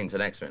 Wolverine's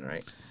an X-Men,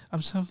 right?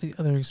 I'm talking about the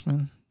other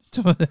X-Men.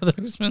 Talking about the other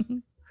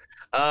X-Men.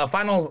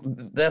 Final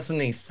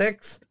Destination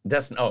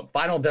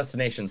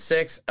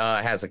 6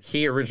 has a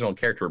key original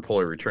character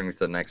reportedly returning to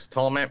the next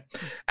installment.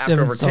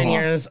 After over 10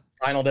 years,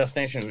 Final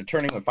Destination is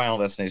returning with Final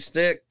Destination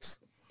 6.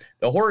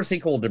 The horror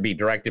sequel to be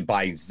directed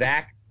by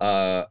Zach.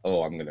 I'm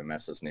going to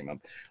mess this name up.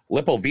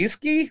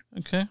 Lipovitsky.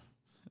 Okay.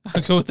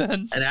 I'll go with that.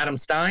 And Adam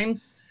Stein.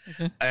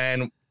 Okay.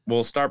 And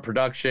will start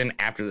production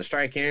after the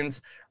strike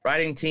ends.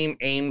 Writing team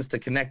aims to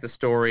connect the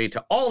story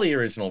to all the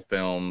original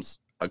films,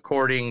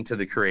 according to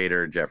the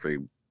creator, Jeffrey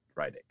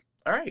Rydick.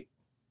 All right.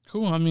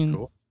 Cool. I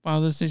mean,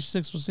 Final Destination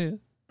 6, we'll see it.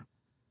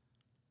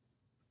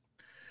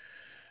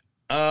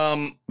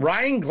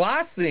 Ryan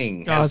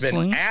Gosling has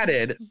been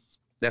added.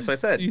 That's what I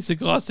said. You said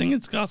Gosling,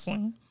 it's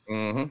Gosling.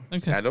 Mm-hmm.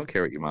 Okay. I don't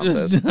care what your mom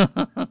says. Move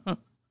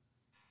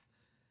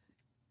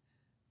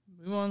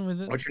on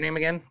with it. What's your name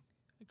again?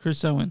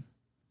 Chris Owen.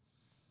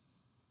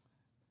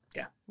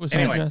 Yeah. What's my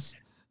Anyway, address?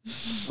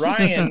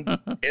 Ryan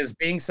is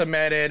being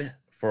submitted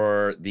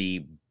for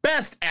the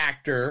best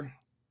actor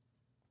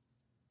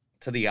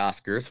to the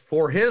Oscars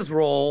for his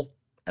role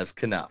as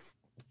Knuff.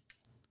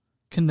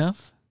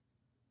 Knuff?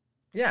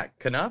 Yeah,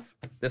 Knuff.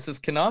 This is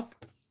Knuff.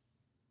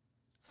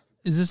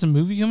 Is this a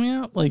movie coming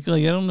out? Like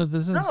I don't know if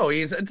this is. No,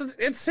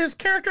 it's his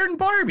character in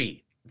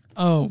Barbie.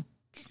 Oh,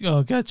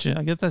 gotcha.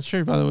 I get that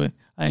shirt, by the way.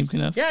 I am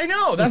Knuff. Yeah, I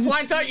know. That's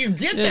why I thought you'd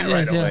get that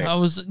right away. I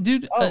was,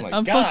 dude. Oh my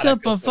I'm God, fucked up.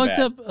 I feel I'm so fucked bad.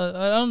 up.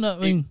 I don't know. I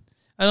mean,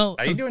 I don't.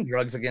 Are you doing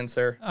drugs again,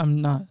 sir?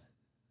 I'm not.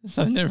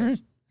 I've never.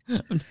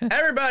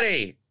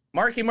 Everybody,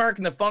 Marky Mark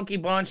and the Funky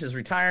Bunch is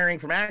retiring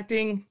from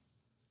acting.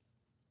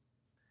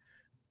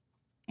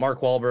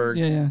 Mark Wahlberg.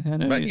 Yeah, I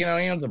know. But, he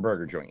owns a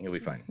burger joint. He'll be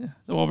fine. Yeah,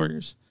 the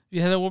Wahlburgers.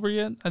 You had that Wahlburger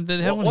yet?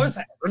 They have one. What was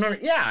that? Remember?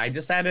 Yeah, I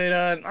just had it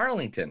in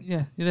Arlington.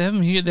 Yeah, they have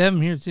them here. They have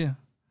them here, too.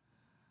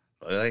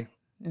 Really?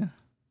 Yeah.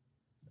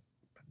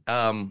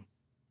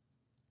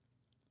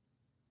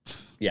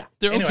 Yeah.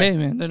 They're okay,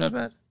 man. They're not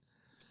bad.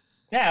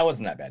 Yeah, it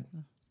wasn't that bad.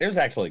 It was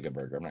actually a good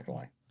burger. I'm not going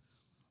to lie.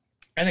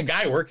 And the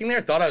guy working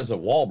there thought I was a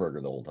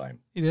Wahlburger the whole time.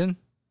 You did?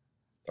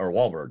 Or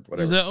Wahlberg,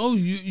 whatever. Was that,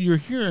 you're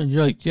here, and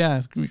you're like,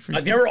 yeah.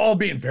 They were all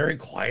being very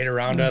quiet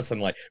around us,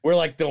 and like we're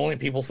like the only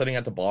people sitting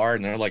at the bar,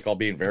 and they're like all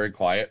being very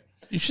quiet.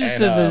 You should have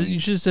said that. You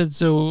should have said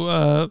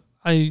so.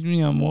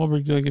 I'm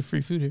Wahlberg. Do I get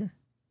free food here?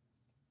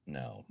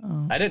 No,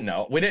 Oh. I didn't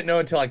know. We didn't know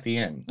until like the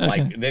end. Okay.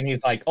 Like then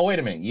he's like, "Oh wait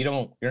a minute,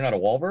 you're not a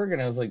Wahlberg,"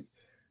 and I was like,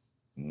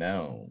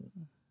 "No."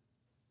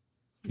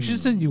 You should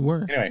have said you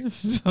were. Anyway,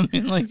 I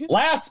mean, like,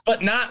 last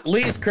but not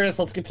least, Chris,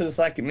 let's get to the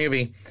second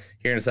movie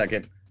here in a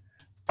second.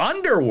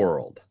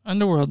 Underworld,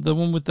 the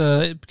one with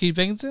the Kate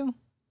Beckinsale.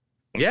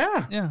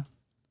 Yeah,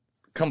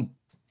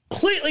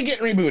 completely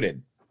getting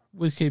rebooted.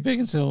 With Kate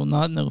Beckinsale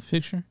not in the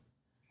picture.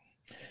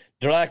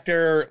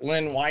 Director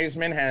Lynn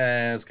Wiseman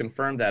has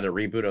confirmed that a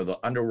reboot of the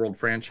Underworld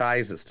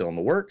franchise is still in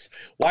the works.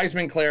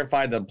 Wiseman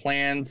clarified the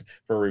plans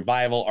for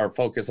revival are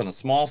focused on a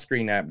small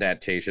screen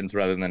adaptations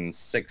rather than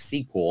 6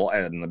 sequel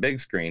and the big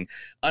screen.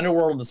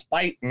 Underworld,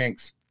 despite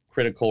mixed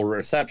critical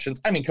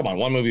receptions, I mean, come on,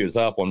 one movie was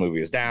up, one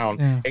movie was down.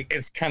 Yeah.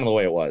 It's kind of the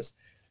way it was.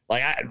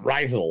 Like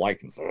Rise of the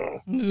Lycans.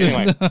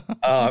 Anyway,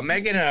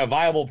 making it a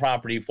viable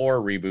property for a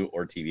reboot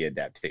or TV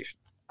adaptation.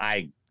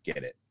 I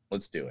get it.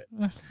 Let's do it.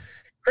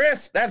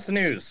 Chris, that's the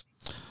news.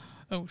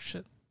 Oh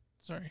shit!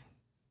 Sorry.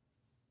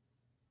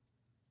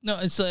 No,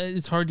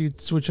 it's hard to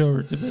switch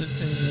over to.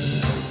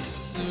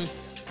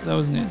 That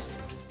was news.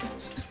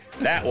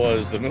 That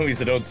was the movies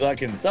that don't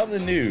suck and some of the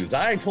news.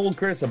 I told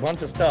Chris a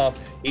bunch of stuff.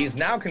 He's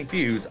now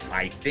confused.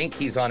 I think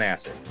he's on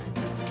acid.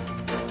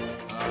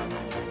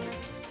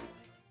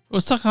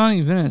 Let's talk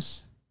Haunting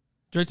Venice,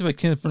 directed by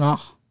Kenneth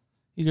Branagh.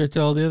 He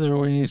directed all the other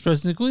Orient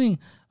Express, including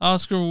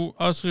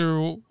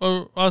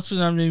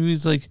Oscar-nominated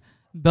movies like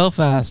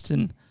Belfast,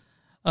 and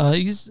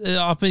he was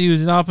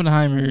in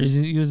Oppenheimer.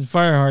 He was in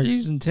Fireheart. He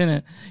was in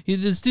Tenet.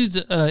 This dude's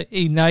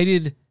a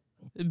knighted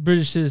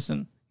British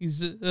citizen.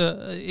 He's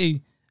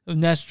a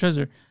national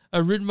treasure.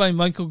 Written by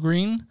Michael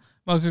Green.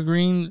 Michael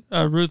Green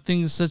wrote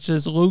things such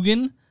as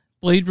Logan,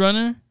 Blade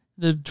Runner,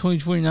 the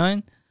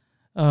 2049,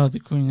 the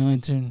Green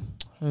Lantern.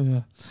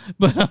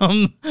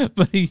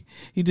 But he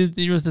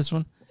wrote this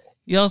one.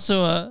 He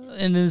also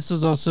and this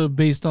was also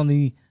based on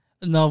the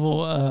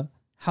novel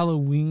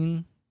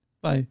Halloween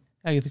by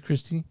Agatha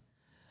Christie.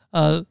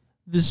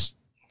 This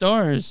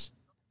stars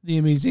the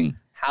amazing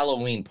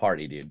Halloween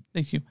Party, dude.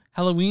 Thank you.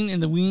 Halloween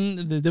and the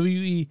Ween, the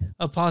W-E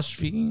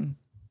apostrophe,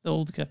 the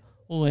old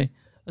way.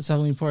 That's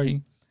Halloween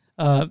Party.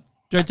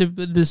 Directed,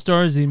 this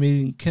stars the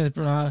amazing Kenneth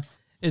Branagh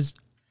is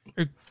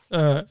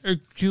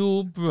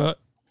Hercule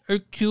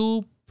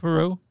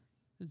Poirot.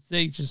 The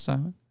H is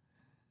silent.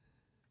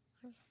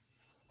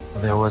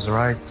 There was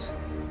right,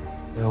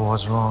 there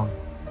was wrong.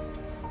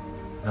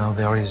 Now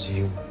there is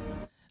you.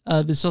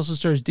 This also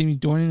stars Demi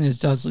Dornan as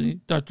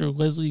Dr.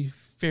 Leslie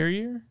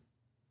Ferrier.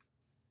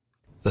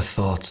 The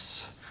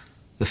thoughts,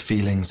 the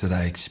feelings that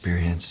I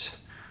experience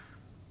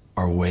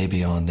are way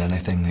beyond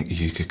anything that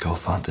you could call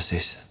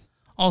fantasies.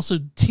 Also,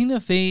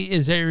 Tina Fey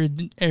is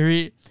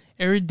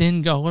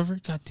Eridin Gulliver.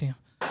 Goddamn.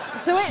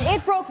 So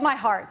it broke my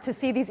heart to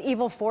see these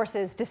evil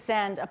forces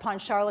descend upon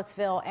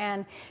Charlottesville,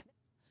 and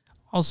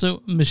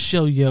also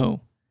Michelle Yeoh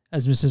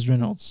as Mrs.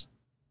 Reynolds.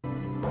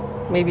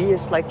 Maybe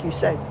it's like you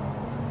said.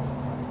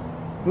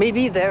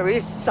 Maybe there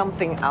is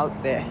something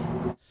out there.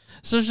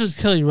 So stars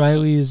Kelly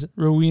Riley as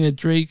Rowena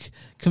Drake,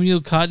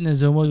 Camille Cotton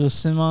as Omelia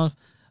Simoff,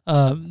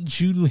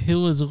 Jude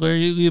Hill as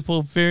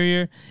Leopold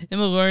Ferrier,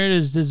 Emma Laird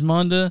as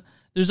Desmonda.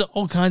 There's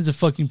all kinds of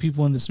fucking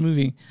people in this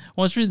movie.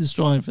 Well, let's read the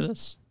storyline for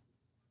this.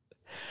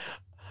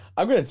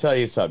 I'm going to tell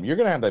you something. You're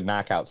going to have to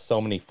knock out so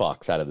many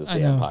fucks out of this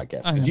damn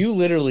podcast. Because you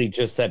literally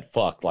just said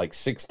fuck like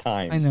 6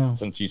 times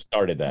since you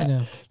started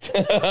that.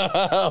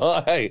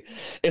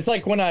 It's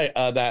like when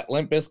that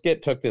Limp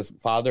Bizkit took this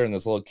father and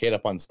this little kid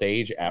up on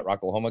stage at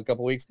Rocklahoma a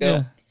couple weeks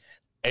ago.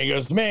 And he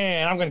goes,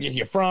 man, I'm going to give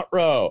you front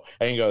row.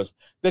 And he goes,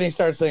 then he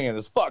starts singing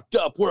this fucked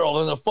up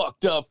world in a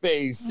fucked up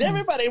face.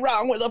 Everybody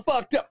wrong with a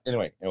fucked up.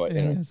 Anyway.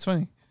 It's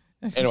funny.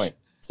 Anyway,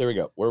 so here we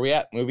go. Where are we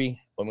at?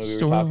 Movie? What movie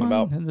are we talking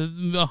about?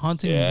 The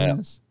Haunting of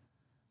Venice.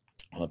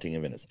 Haunting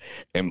of Venice.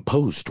 In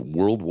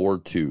post-World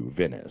War II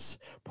Venice,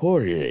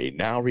 Poirier,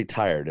 now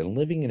retired and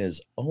living in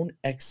his own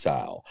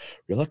exile,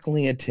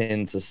 reluctantly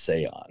attends a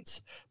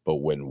seance. But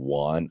when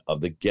one of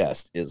the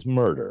guests is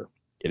murdered,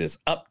 it is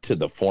up to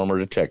the former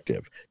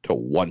detective to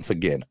once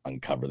again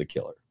uncover the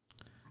killer.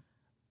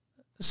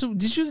 So,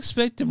 did you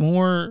expect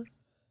more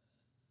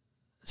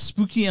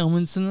spooky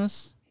elements in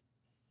this?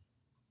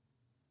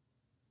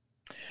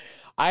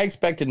 I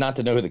expected not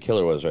to know who the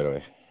killer was right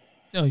away.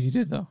 Oh, you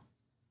did, though.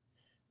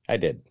 I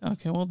did.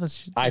 Okay, well,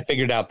 I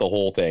figured out the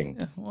whole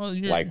thing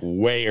like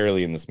way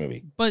early in this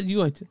movie. But you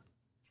liked it.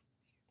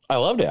 I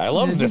loved it. I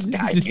love this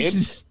guy,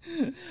 kid.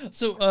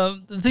 So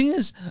the thing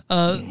is,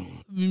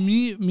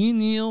 me and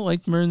Neil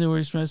liked Murder in the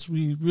Orient Express.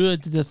 We really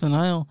liked The Death on the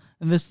Nile,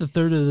 and this is the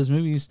third of those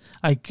movies.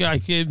 I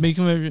could make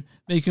them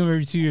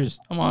every 2 years.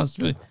 I'm honest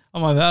with you.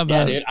 I'm about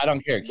yeah, it. dude. I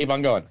don't care. Keep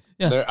on going.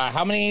 Yeah.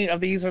 How many of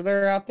these are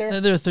there out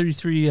there? There are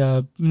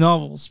 33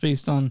 novels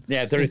based on.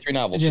 Yeah, 33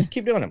 novels. Yeah. Just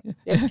keep doing them.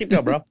 Yeah, just keep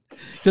going, bro.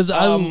 Because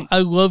I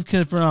love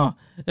Kenneth Branagh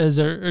as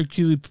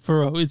Hercule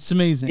Poirot. It's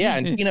amazing. Yeah,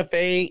 and Tina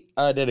Fey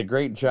did a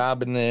great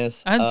job in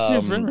this. I hadn't seen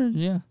it forever.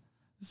 Yeah.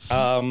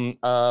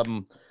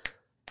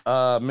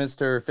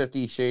 Mr.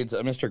 50 Shades,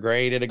 Mr.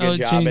 Grey did a good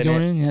job in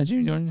Dorian. it. Yeah,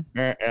 Jamie Dornan.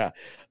 Yeah,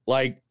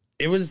 like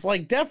it was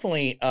like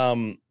definitely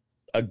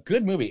a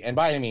good movie. And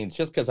by any means,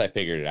 just because I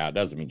figured it out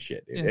doesn't mean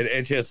shit. Yeah.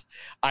 It's just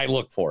I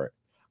look for it.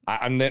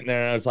 I'm there and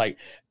I was like,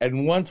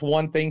 and once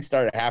one thing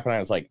started happening, I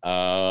was like,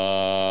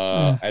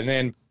 and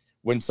then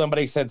when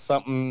somebody said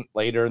something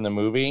later in the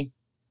movie,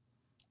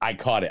 I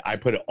caught it. I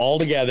put it all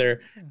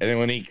together, and then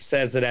when he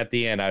says it at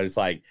the end, I was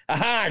like,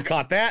 aha, I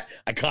caught that.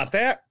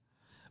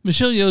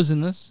 Michelle Yeoh's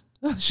in this.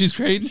 She's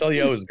great. Michelle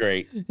Yeoh is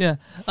great. Yeah.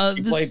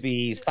 She played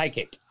the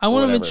psychic. I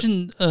want to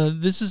mention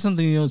this is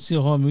something you don't see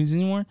a whole lot of movies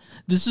anymore.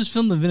 This is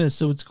filmed in Venice,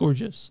 so it's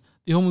gorgeous.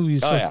 The whole movie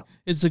is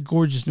it's a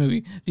gorgeous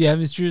movie. The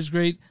atmosphere is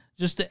great.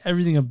 Just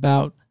everything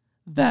about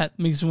that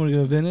makes me want to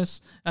go to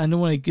Venice. I know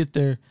when I get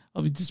there,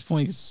 I'll be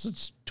disappointed because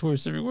such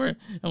tourists everywhere.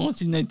 I won't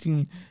see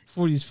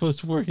 1940s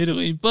post-war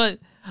Italy, but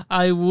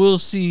I will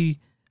see.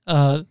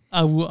 I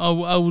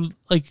would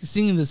like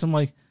seeing this. I'm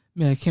like,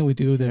 man, I can't wait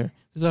to go there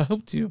because I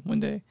hope to one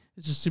day.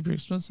 It's just super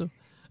expensive.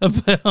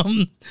 But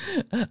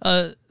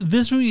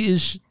this movie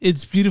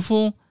it's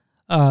beautiful.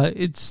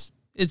 It's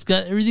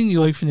got everything you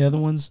like from the other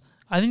ones.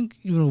 I think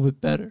even a little bit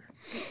better.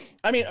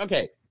 I mean,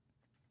 okay.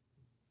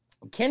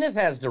 Kenneth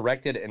has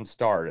directed and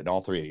starred in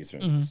all three of these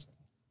movies.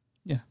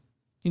 Mm-hmm. Yeah,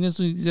 he knows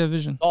he's got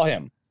vision. All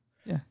him.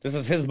 Yeah, this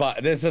is his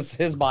body. This is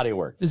his body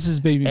work. This is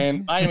baby.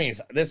 And by any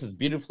means, this is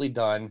beautifully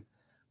done.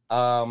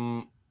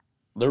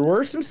 There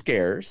were some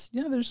scares.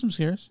 Yeah, there's some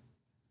scares.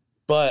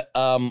 But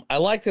I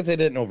like that they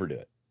didn't overdo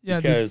it. Yeah,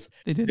 because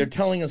they're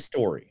telling a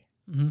story,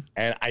 mm-hmm.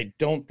 and I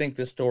don't think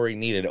the story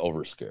needed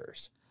over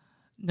scares.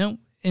 No,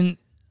 and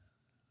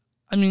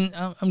I mean,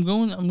 I'm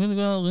going to go out on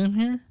a limb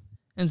here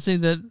and say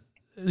that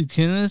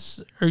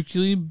Kenneth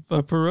Hercule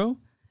Poirot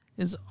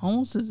is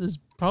almost is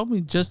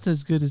probably just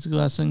as good as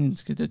Glass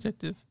Onion's Good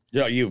Detective.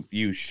 Yeah,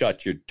 you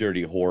shut your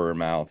dirty horror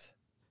mouth.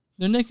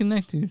 They're neck and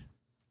neck, dude.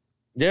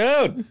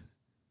 Dude,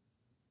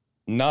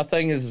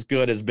 nothing is as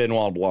good as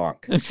Benoit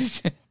Blanc.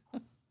 Okay.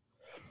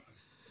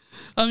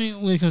 I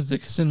mean, when it comes to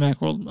the cinematic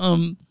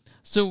world,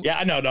 so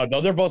yeah, no,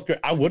 they're both great.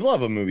 I would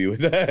love a movie with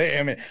that.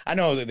 I mean, I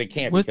know that they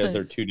can't because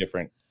they're two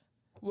different.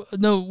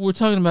 No, we're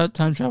talking about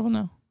time travel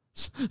now.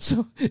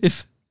 So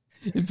if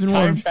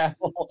time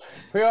travel,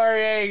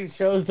 Poirier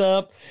shows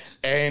up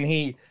and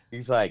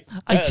he's like,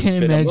 I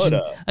can't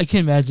imagine. I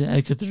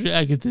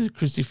get the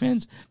Christie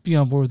fans be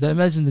on board with that.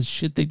 Imagine the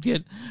shit they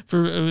get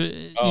for.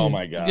 Oh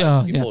my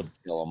god! People would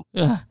kill them.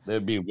 Yeah,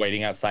 they'd be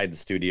waiting outside the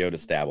studio to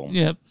stab them.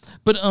 Yeah,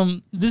 but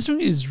this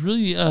movie is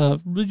really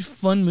really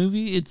fun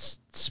movie.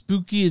 It's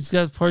spooky. It's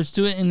got parts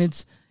to it, and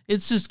it's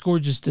just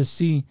gorgeous to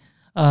see.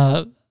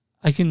 I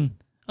can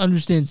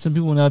understand some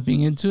people not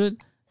being into it.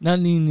 Not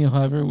Neil,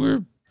 however,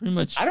 we're pretty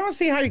much. I don't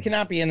see how you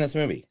cannot be in this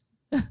movie.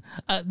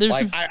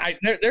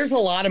 There's a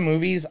lot of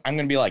movies I'm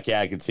gonna be like, yeah,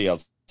 I could see how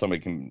somebody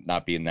can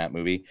not be in that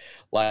movie,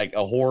 like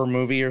a horror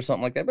movie or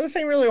something like that. But this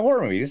ain't really a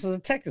horror movie. This is a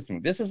detective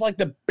movie. This is like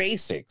the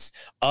basics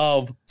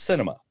of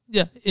cinema.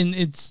 Yeah, and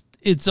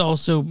it's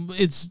also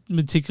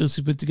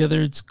meticulously put together.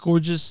 It's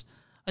gorgeous.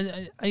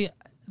 The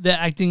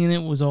acting in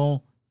it was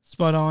all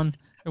spot on.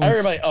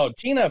 Everybody,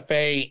 Tina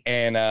Fey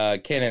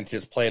and Kenneth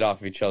just played off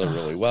of each other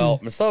really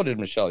well. So did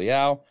Michelle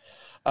Yeoh.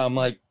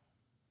 Like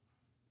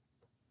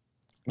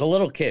the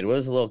little kid. What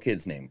was the little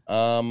kid's name?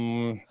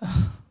 Can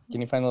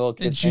you find the little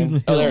kid's name?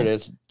 Hill. Oh, there it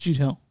is. Jude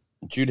Hill.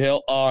 Jude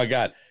Hill. Oh my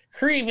god,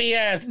 creepy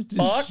ass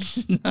fuck.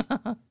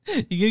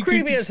 You get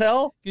creepy as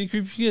hell. Get a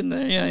creepy kid in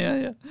there.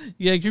 Yeah.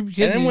 Yeah, creepy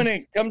kid. And then when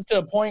it comes to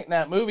a point in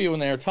that movie when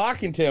they're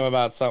talking to him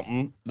about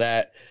something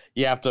that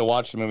you have to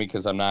watch the movie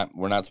because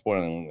we're not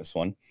spoiling this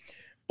one.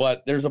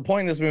 But there's a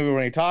point in this movie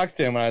when he talks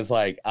to him, and I was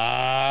like,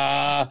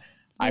 I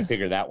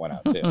figured that one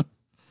out too.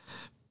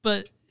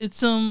 But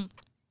it's a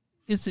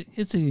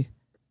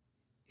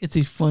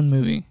fun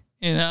movie,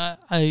 and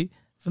I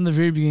from the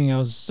very beginning I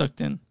was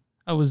sucked in.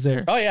 I was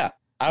there. Oh yeah,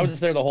 I was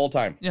just there the whole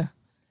time. Yeah,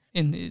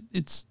 and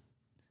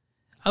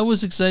I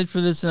was excited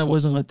for this, and I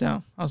wasn't let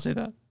down. I'll say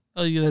that.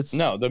 Oh yeah,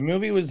 the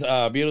movie was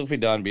beautifully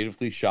done,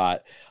 beautifully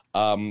shot.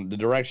 The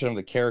direction of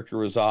the character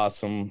was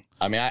awesome.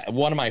 I mean,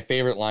 one of my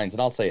favorite lines,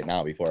 and I'll say it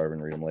now before I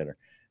even read them later.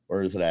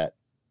 Where is it at?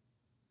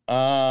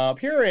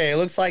 Puree,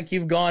 looks like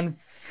you've gone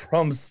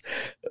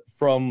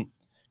from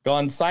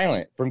gone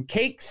silent from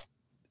cakes,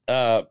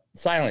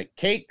 silent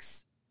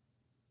cakes.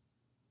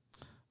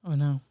 Oh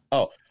no.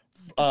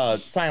 Oh,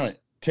 silent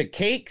to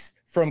cakes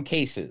from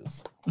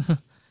cases.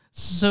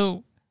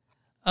 So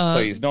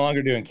he's no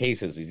longer doing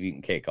cases. He's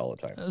eating cake all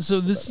the time.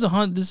 So this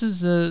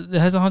is it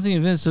has a haunting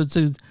event. So it's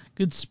a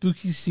good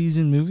spooky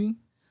season movie.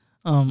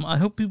 I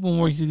hope people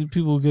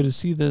will go to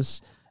see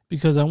this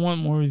because I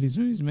want more of these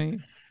movies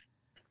made.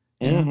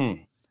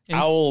 Mm-hmm.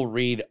 I will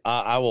read.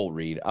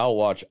 I'll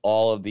watch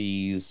all of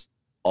these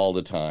all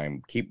the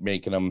time. Keep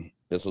making them.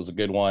 This was a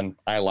good one.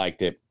 I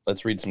liked it.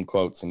 Let's read some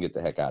quotes and get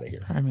the heck out of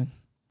here. All right, man.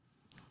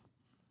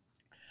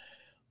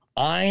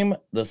 I'm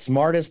the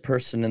smartest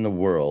person in the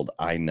world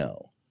I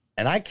know,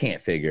 and I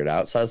can't figure it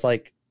out. So I was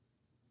like,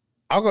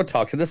 I'll go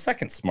talk to the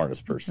second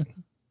smartest person.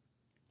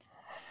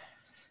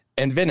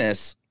 In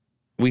Venice,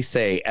 we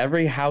say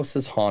every house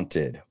is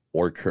haunted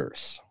or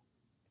curse.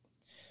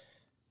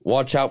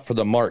 Watch out for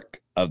the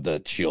mark of the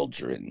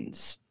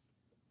children's.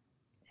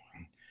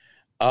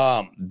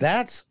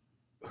 That's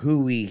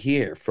who we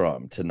hear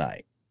from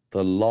tonight.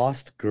 The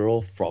lost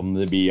girl from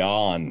the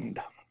beyond.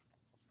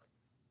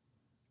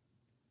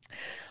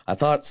 I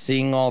thought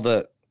seeing all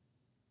the...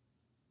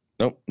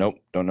 Nope.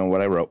 Don't know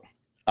what I wrote.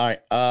 All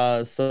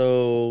right.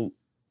 So...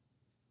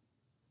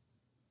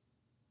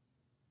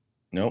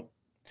 Nope.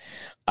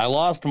 I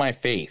lost my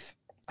faith.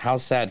 How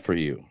sad for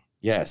you.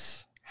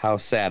 Yes. How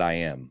sad I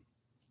am.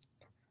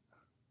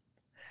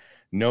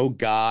 No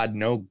God,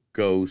 no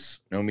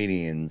ghosts, no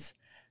mediums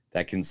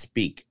that can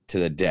speak to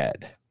the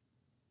dead.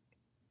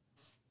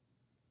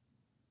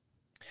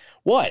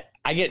 What?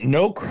 I get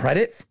no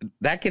credit?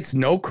 That gets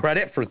no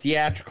credit for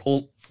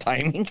theatrical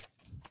timing?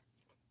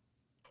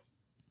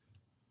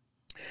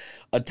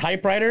 A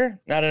typewriter?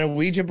 Not a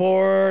Ouija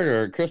board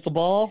or a crystal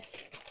ball?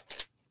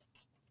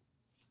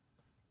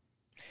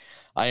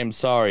 I am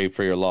sorry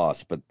for your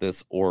loss, but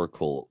this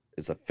oracle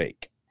is a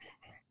fake.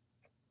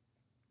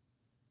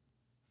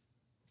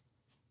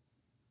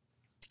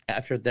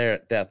 After their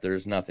death,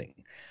 there's nothing.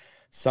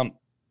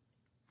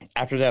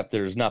 After death,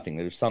 there's nothing.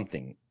 There's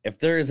something. If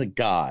there is a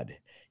God,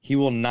 he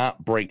will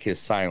not break his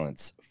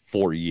silence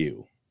for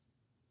you.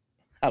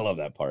 I love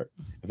that part.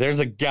 If there's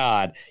a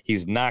God,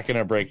 he's not going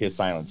to break his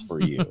silence for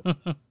you.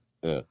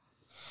 Yeah.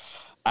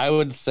 I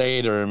would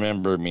say to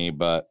remember me,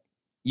 but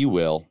you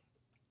will.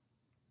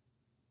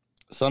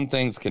 Some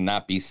things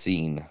cannot be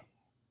seen.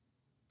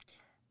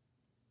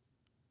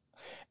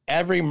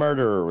 Every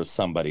murderer was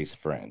somebody's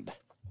friend.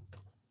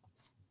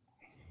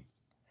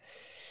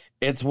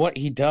 It's what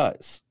he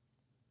does.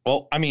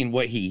 Well, I mean,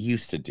 what he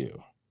used to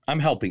do. I'm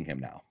helping him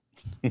now.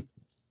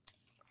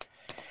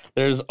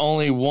 There's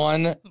only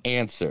one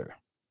answer,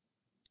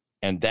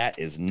 and that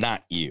is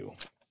not you.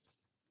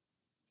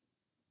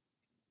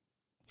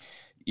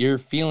 You're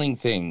feeling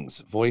things,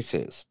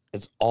 voices.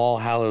 It's All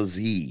Hallows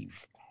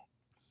Eve.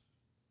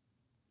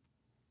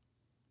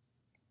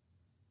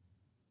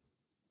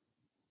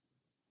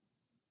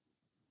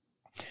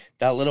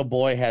 That little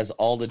boy has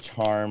all the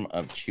charm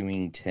of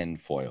chewing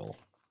tinfoil.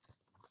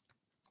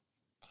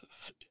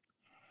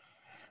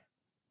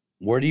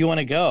 Where do you want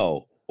to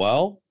go?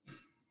 Well,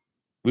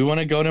 we want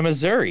to go to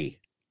Missouri.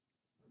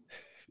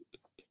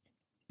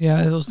 Yeah,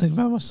 I was thinking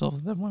about myself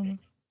at that moment.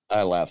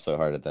 I laughed so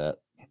hard at that.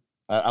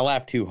 I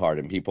laughed too hard,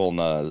 and people in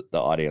the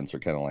audience are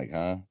kind of like,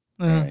 huh?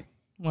 Anyway,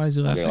 why is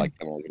he laughing? they're like,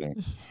 kind of looking at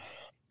me.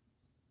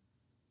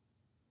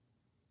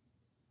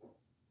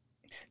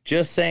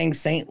 Just saying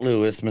St.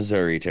 Louis,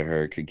 Missouri to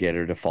her could get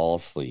her to fall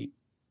asleep.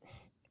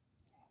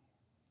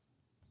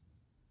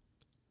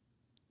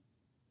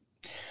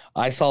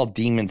 I saw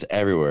demons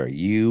everywhere.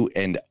 You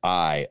and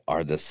I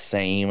are the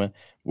same.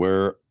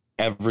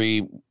 Wherever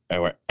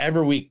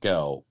we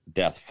go,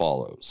 death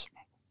follows.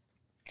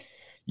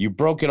 You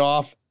broke it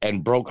off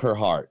and broke her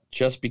heart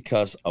just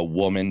because a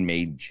woman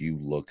made you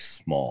look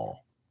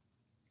small.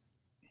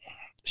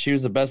 She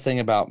was the best thing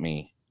about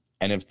me.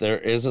 And if there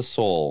is a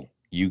soul,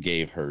 you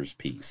gave hers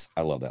peace.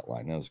 I love that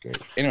line. That was great.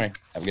 Anyway,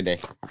 have a good day.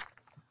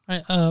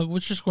 All right,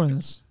 what's your score on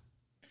this?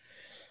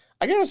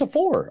 I gave us a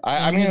 4.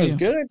 I mean, it was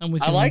good.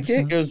 I liked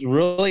it. It was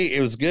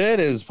good.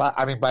 It was,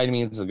 I mean, by any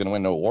means, is it going to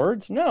win no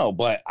awards? No,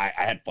 but I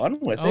had fun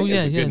with it.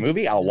 It's a good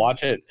movie. I'll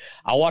watch it.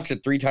 I'll watch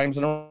it 3 times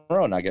in a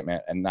row and not get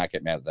mad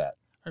at that.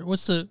 All right,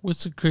 what's the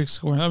critic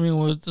score? I mean,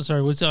 what's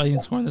the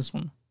audience score on this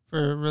one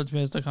for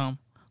RotTomatoes.com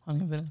on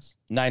Venice?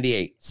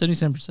 98.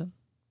 77%.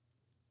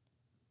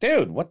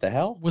 Dude, what the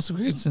hell? What's the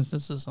critic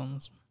consensus on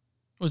this one?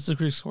 What's the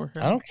critic score?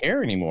 I don't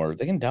care anymore.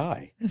 They can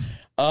die.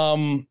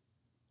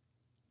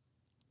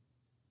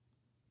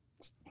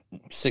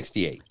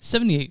 68.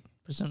 78%.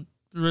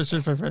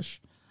 Certified fresh.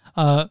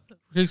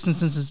 Critics'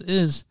 consensus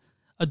is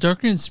a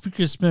darker and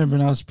spookier spin of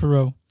Bernard's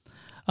Perot.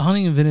 A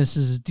Haunting in Venice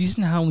is a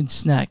decent Halloween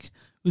snack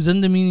whose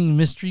undemeaning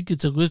mystery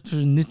gets a lift for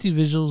nifty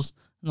visuals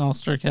and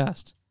all-star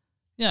cast.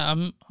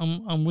 Yeah,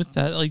 I'm with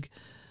that. Like,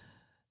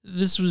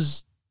 this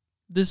is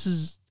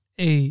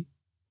a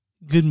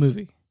good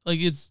movie. Like,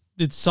 it's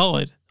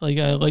solid. Like,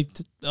 I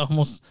liked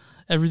almost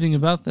everything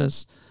about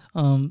this.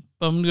 But I'm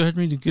gonna go ahead and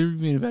read a good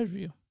review and a bad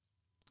review.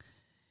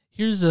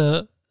 Here's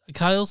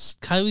Kyle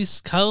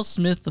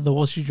Smith of the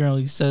Wall Street Journal.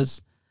 He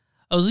says,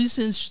 I was least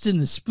interested in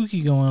the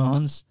spooky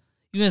going-ons.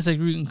 Even as I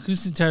grew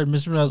increasingly tired of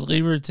Mr. Brown's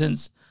labor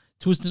attempts to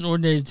twist an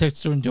ordinary detective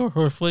story into a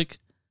horror flick.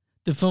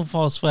 The film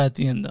falls flat at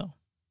the end, though.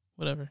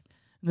 Whatever.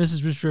 And this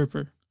is Rich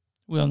Roper.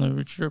 We all know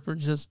Rich Roper.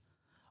 He says,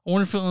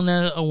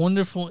 a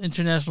wonderful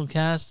international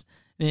cast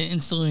and an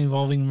instantly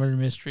involving murder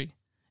mystery.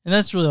 And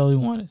that's really all we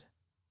wanted.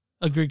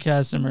 A great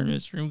cast and murder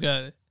mystery. We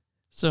got it.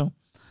 So,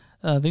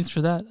 thanks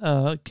for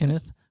that,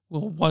 Kenneth.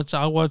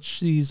 I'll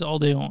watch these all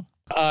day long.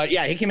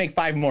 Yeah, he can make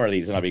 5 more of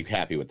these and I'll be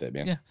happy with it,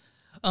 man. Yeah.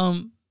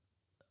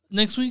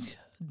 Next week,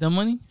 Dumb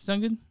Money.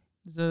 Sound good?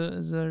 Is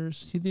that a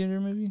theater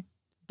movie?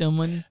 Dumb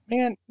Money.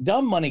 Man,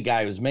 Dumb Money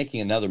guy was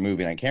making another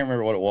movie and I can't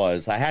remember what it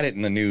was. I had it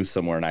in the news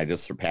somewhere and I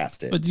just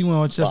surpassed it. But do you want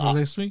to watch that for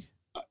next week?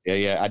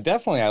 Yeah. I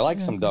like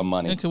some Dumb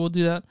Money. Okay, we'll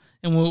do that.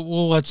 And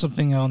we'll watch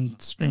something on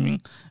streaming,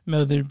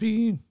 whether it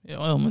be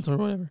Elements or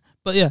whatever.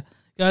 But yeah,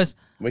 guys.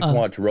 We can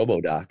watch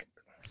RoboDoc.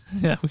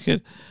 Yeah, we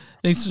could.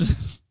 Thanks for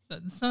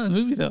it's not a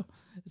movie though.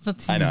 It's not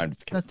TV. I know, I'm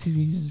just kidding. It's not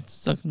TV. It's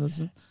sucking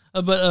us.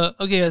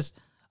 Okay, guys.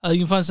 You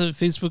can find us at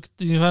Facebook.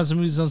 You can find us at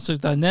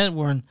moviesonstuck.net.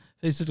 We're on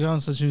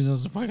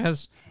Facebook.com/moviesonstuck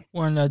podcast.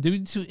 We're on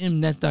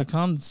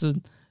w2mnet.com. It's a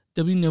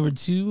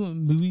W2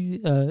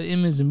 movie.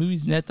 M is in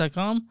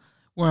moviesnet.com.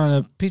 We're on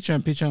a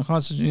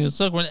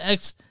Patreon.com/moviesonstuck. We're on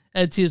X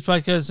at TS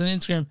Podcast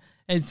and Instagram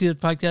at TS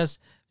Podcast.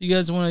 If you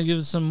guys want to give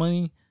us some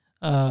money,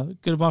 go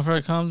to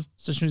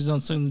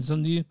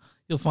bonfire.com/moviesonstuck.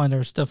 You'll find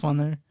our stuff on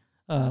there.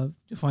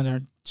 You'll find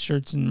our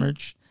shirts and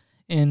merch.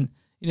 And,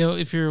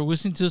 if you're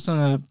listening to us on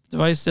a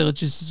device that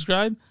lets you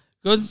subscribe,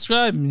 go and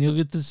subscribe and you'll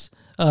get this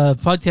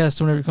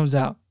podcast whenever it comes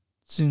out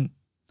soon.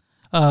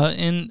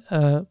 And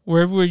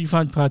wherever you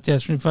find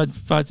podcasts, when you find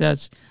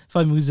podcasts,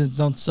 find movies that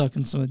don't suck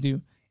and some that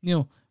do.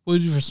 What do we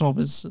do for small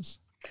businesses?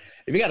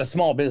 If you got a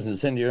small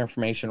business, send your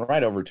information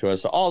right over to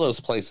us. All those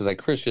places, like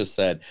Chris just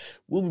said,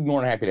 we'll be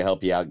more than happy to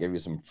help you out, give you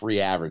some free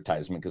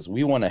advertisement because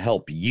we want to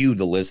help you,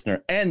 the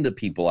listener, and the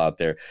people out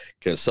there.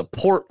 Because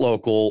support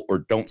local or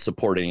don't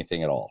support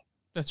anything at all.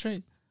 That's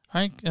right.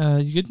 All right,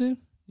 you good now?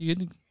 You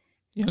good?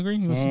 You hungry?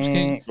 You want some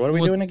cake? What are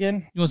we doing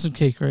again? You want some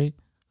cake, right?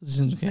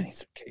 Some cake. I need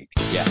some cake.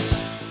 Yeah.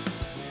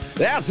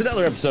 That's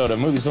another episode of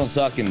Movies Don't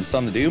Suck and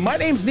Some to Do. My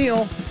name's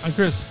Neil. I'm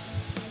Chris.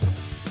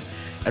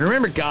 And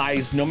remember,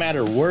 guys, no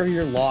matter where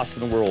you're lost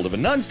in the world, if a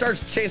nun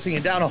starts chasing you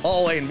down a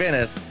hallway in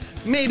Venice,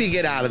 maybe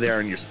get out of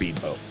there in your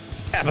speedboat.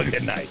 Have a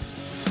good night.